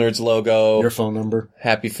 Batman, Wheel Nerds logo, Your phone number.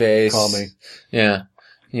 happy face. Call me. Yeah,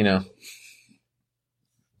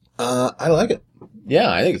 I like it.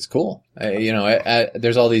 Yeah, I think it's cool.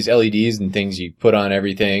 There's all these LEDs and things you put on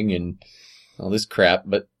everything and all this crap,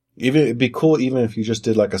 but It'd be cool even if you just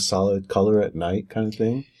did like a solid color at night kind of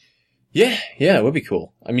thing. yeah, it would be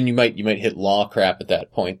cool. I mean, you might hit law crap at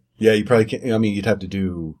that point. Yeah, you probably can't. I mean, you'd have to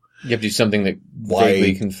do You have to do something that White,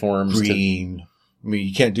 vaguely conforms green. I mean,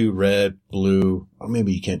 you can't do red, blue, or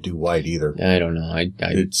maybe you can't do white either. to. I don't know.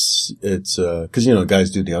 It's cause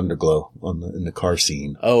guys do the underglow in the car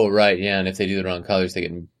scene. Oh, right, yeah. And if they do the wrong colors, they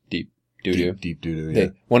get in deep doo-doo. Deep doo-doo, yeah.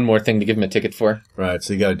 One more thing to give them a ticket for. Right,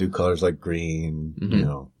 so you gotta do colors like green,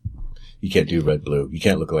 Mhm. You can't do red, blue. You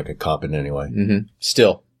can't look like a cop in any way. Mm-hmm.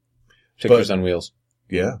 Still. Pictures on wheels.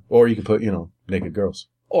 Yeah. Or you could put, naked girls.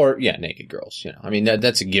 Or, yeah, naked girls, I mean,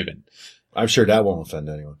 that's a given. I'm sure that won't offend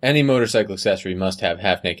anyone. Any motorcycle accessory must have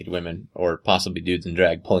half-naked women, or possibly dudes in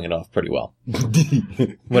drag pulling it off pretty well.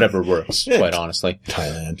 Whatever works, quite honestly.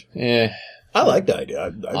 Thailand. I like the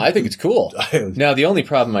idea. I think it's cool. Now, the only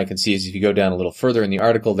problem I can see is if you go down a little further in the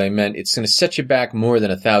article, they meant it's going to set you back more than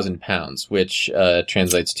 1,000 pounds, which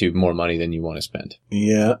translates to more money than you want to spend.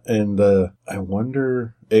 Yeah, and I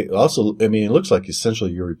wonder. It looks like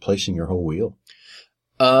essentially you're replacing your whole wheel.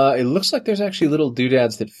 It looks like there's actually little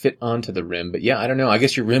doodads that fit onto the rim, but yeah, I don't know. I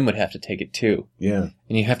guess your rim would have to take it too. Yeah.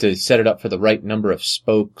 And you have to set it up for the right number of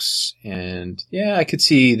spokes, and yeah, I could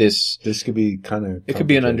see this. This could be kind of. It could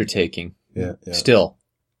be an undertaking. Yeah. Still,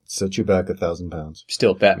 set you back 1,000 pounds.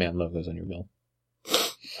 Still, Batman logos on your wheel.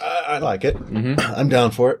 I like it. Mm-hmm. I'm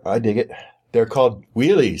down for it. I dig it. They're called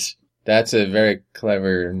wheelies. That's a very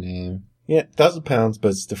clever name. Yeah, 1,000 pounds, but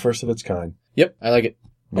it's the first of its kind. Yep, I like it.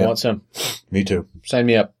 I Yep. want some. Me too. Sign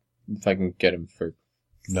me up if I can get them for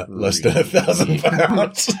Not less than 1,000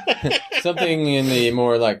 pounds. something in the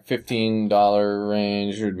more like $15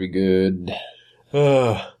 range would be good.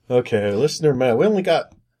 Okay, listener Matt, we only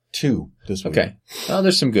got 2 this week. Okay. Well,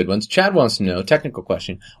 there's some good ones. Chad wants to know, technical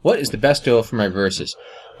question, what is the best oil for my Versus?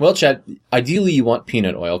 Well, Chad, ideally you want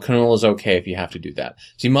peanut oil. Canola is okay if you have to do that.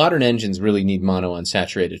 See, modern engines really need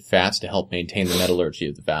monounsaturated fats to help maintain the metallurgy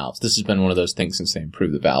of the valves. This has been one of those things since they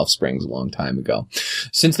improved the valve springs a long time ago.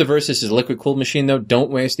 Since the Versus is a liquid-cooled machine, though, don't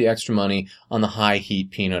waste the extra money on the high-heat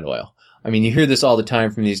peanut oil. I mean, you hear this all the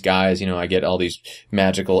time from these guys, I get all these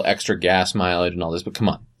magical extra gas mileage and all this, but come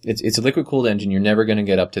on. It's a liquid-cooled engine. You're never going to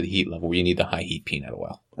get up to the heat level where you need the high-heat peanut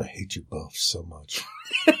oil. I hate you both so much.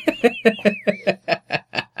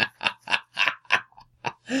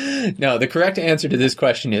 No, the correct answer to this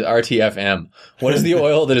question is RTFM. What is the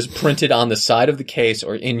oil that is printed on the side of the case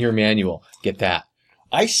or in your manual? Get that.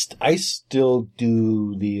 I still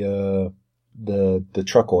do the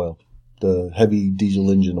truck oil, the heavy diesel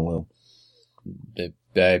engine oil.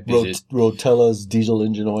 Rotella's diesel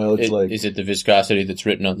engine oil. Is it the viscosity that's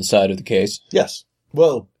written on the side of the case? Yes.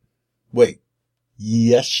 Well, wait.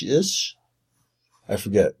 Yes-ish? I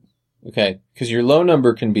forget. Okay, because your low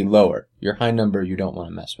number can be lower. Your high number you don't want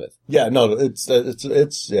to mess with. Yeah, no, it's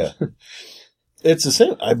yeah. It's the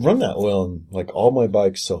same. I've run that oil on like all my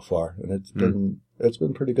bikes so far, and it's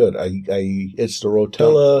been pretty good. It's the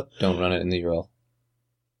Rotella. Don't run it in the Ural.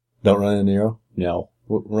 Don't run in the Ural? No.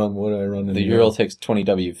 What do I run in the Ural? Takes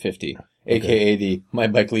 20W50, aka my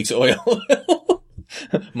bike leaks oil.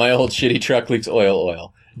 My old shitty truck leaks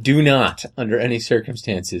oil. Do not, under any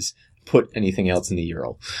circumstances, put anything else in the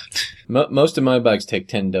Ural. Most of my bikes take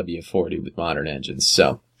 10W40 with modern engines,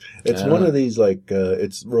 so. It's one of these,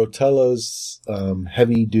 it's Rotello's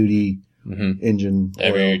heavy duty engine oil.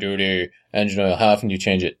 Heavy duty engine oil. How often do you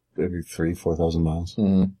change it? Every 4,000 miles.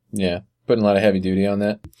 Mm, yeah. Putting a lot of heavy duty on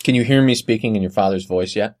that. Can you hear me speaking in your father's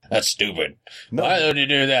voice yet? That's stupid. No. Why would you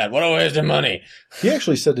do that? What a waste of money. He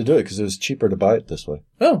actually said to do it because it was cheaper to buy it this way.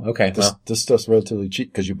 Oh, okay. This stuff's relatively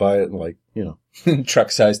cheap because you buy it in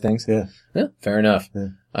truck size things. Yeah. Fair enough. Yeah.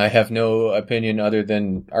 I have no opinion other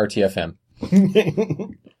than RTFM.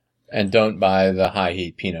 And don't buy the high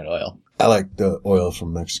heat peanut oil. I like the oil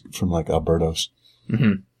from Alberto's.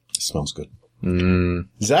 Mm-hmm. It smells good. Mm.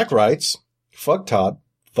 Zach writes, fuck Todd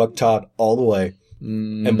all the way.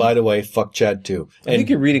 And by the way, fuck Chad too. I think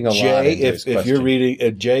you're reading a lot. Jay, if you're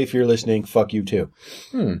reading, Jay, if you're listening, fuck you too.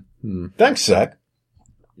 Thanks, Zach.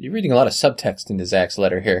 You're reading a lot of subtext into Zach's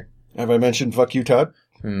letter here. Have I mentioned fuck you, Todd?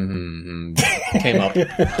 Came up.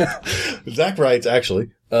 Zach writes,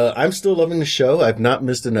 actually, I'm still loving the show. I've not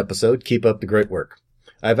missed an episode. Keep up the great work.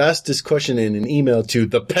 I've asked this question in an email to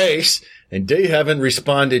The Pace, and they haven't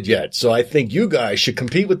responded yet. So I think you guys should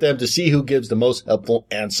compete with them to see who gives the most helpful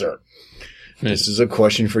answer. This is a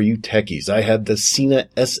question for you techies. I have the Sena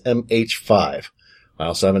SMH5. I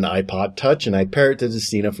also have an iPod Touch, and I pair it to the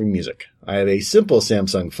Sena for music. I have a simple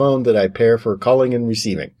Samsung phone that I pair for calling and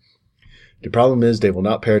receiving. The problem is they will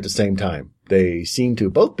not pair at the same time. They seem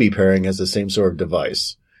to both be pairing as the same sort of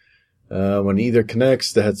device. When either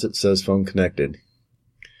connects, the headset says phone connected.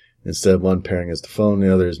 Instead of one pairing as the phone,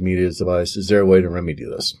 the other is media's device. Is there a way to remedy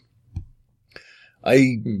this?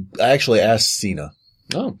 I actually asked Sena.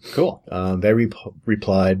 Oh, cool. They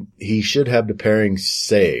replied, he should have the pairing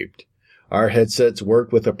saved. Our headsets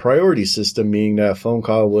work with a priority system, meaning that a phone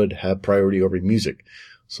call would have priority over music.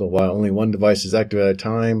 So while only one device is active at a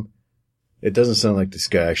time, it doesn't sound like this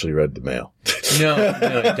guy actually read the mail. No,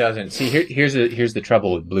 it doesn't. See, here's the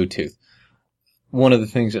trouble with Bluetooth. One of the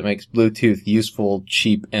things that makes Bluetooth useful,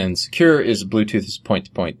 cheap, and secure is Bluetooth is a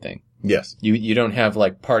point-to-point thing. Yes. You don't have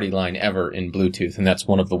party line ever in Bluetooth, and that's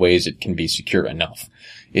one of the ways it can be secure enough.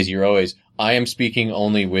 Is you're always, I am speaking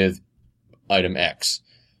only with item X.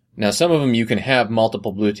 Now some of them you can have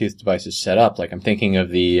multiple Bluetooth devices set up, I'm thinking of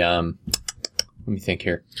the, let me think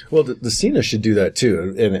here. Well, the Sena should do that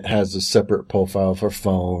too, and it has a separate profile for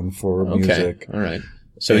phone, for music. Okay, alright.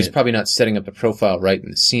 So he's probably not setting up the profile right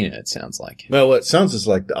in the Sena, it sounds like. Well, it sounds as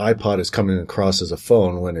like the iPod is coming across as a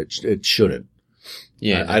phone when it shouldn't.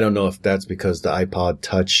 Yeah. I don't know if that's because the iPod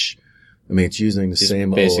Touch, it's using the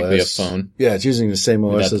same basically OS. A phone. Yeah, it's using the same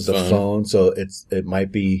OS as the phone, so it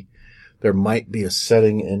might be, there might be a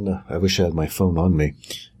setting I wish I had my phone on me.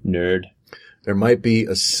 Nerd. There might be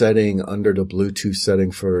a setting under the Bluetooth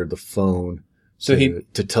setting for the phone to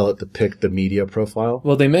tell it to pick the media profile.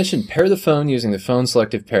 Well, they mentioned pair the phone using the phone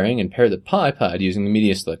selective pairing and pair the iPod using the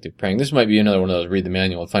media selective pairing. This might be another one of those read the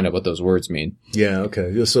manual and find out what those words mean. Yeah,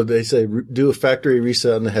 okay. So they say do a factory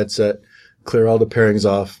reset on the headset, clear all the pairings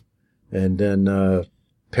off, and then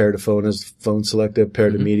pair the phone as phone selective, pair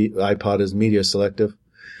the iPod as media selective.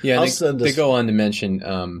 Yeah, they go on to mention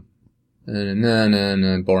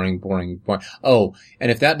boring. Oh,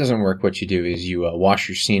 and if that doesn't work, what you do is you wash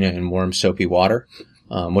your Sena in warm, soapy water.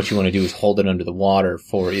 What you want to do is hold it under the water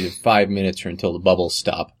for either 5 minutes or until the bubbles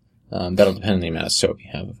stop. That'll depend on the amount of soap you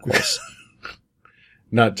have, of course.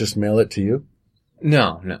 Not just mail it to you?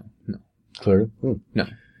 No. Clear? No.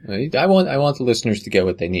 I want the listeners to get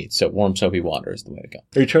what they need, so warm, soapy water is the way to go.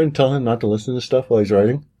 Are you trying to tell him not to listen to stuff while he's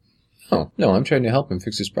writing? Oh, no, I'm trying to help him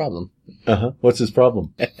fix his problem. Uh-huh. What's his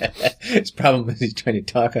problem? His problem is he's trying to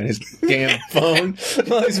talk on his damn phone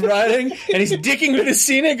while he's writing, and he's dicking with his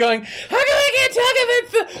Sena going, how come I can't talk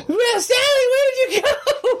about well, Sally, where did you go?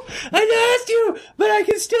 I lost you, but I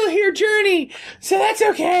can still hear Journey, so that's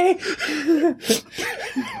okay.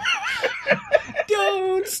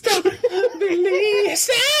 Don't stop believing,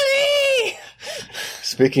 Sally!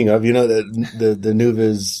 Speaking of, the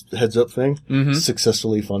Nuviz heads up thing,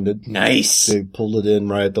 successfully funded. Nice. They pulled it in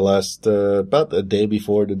right at the last, about a day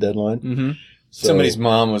before the deadline. Mm-hmm. So, somebody's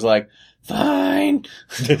mom was like, fine,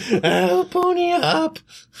 I'll pony up.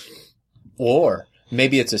 Or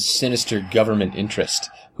maybe it's a sinister government interest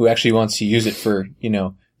who actually wants to use it for,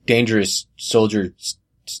 dangerous soldier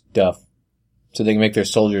stuff. So they can make their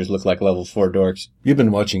soldiers look like level 4 dorks. You've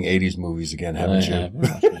been watching 80s movies again, haven't you?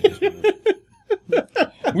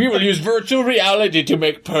 We will use virtual reality to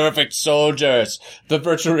make perfect soldiers. The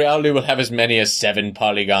virtual reality will have as many as 7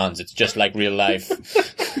 polygons. It's just like real life.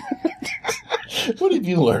 What have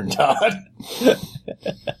you learned, Todd?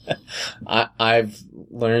 I've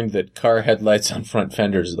learned that car headlights on front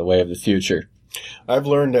fenders are the way of the future. I've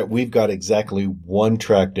learned that we've got exactly one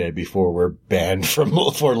track day before we're banned for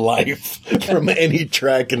life from any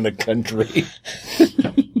track in the country.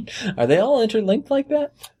 Are they all interlinked like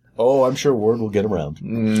that? Oh, I'm sure word will get around.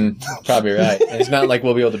 Probably right. It's not like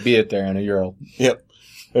we'll be able to beat it there in a Euro. Yep.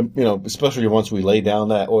 And, especially once we lay down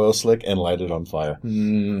that oil slick and light it on fire.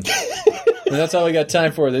 And that's all we got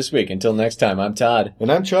time for this week. Until next time, I'm Todd.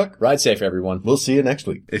 And I'm Chuck. Ride safe, everyone. We'll see you next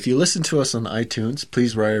week. If you listen to us on iTunes,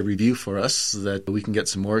 please write a review for us so that we can get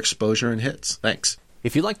some more exposure and hits. Thanks.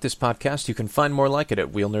 If you like this podcast, you can find more like it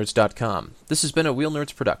at wheelnerds.com. This has been a Wheel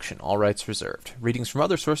Nerds production, all rights reserved. Readings from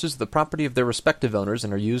other sources are the property of their respective owners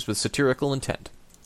and are used with satirical intent.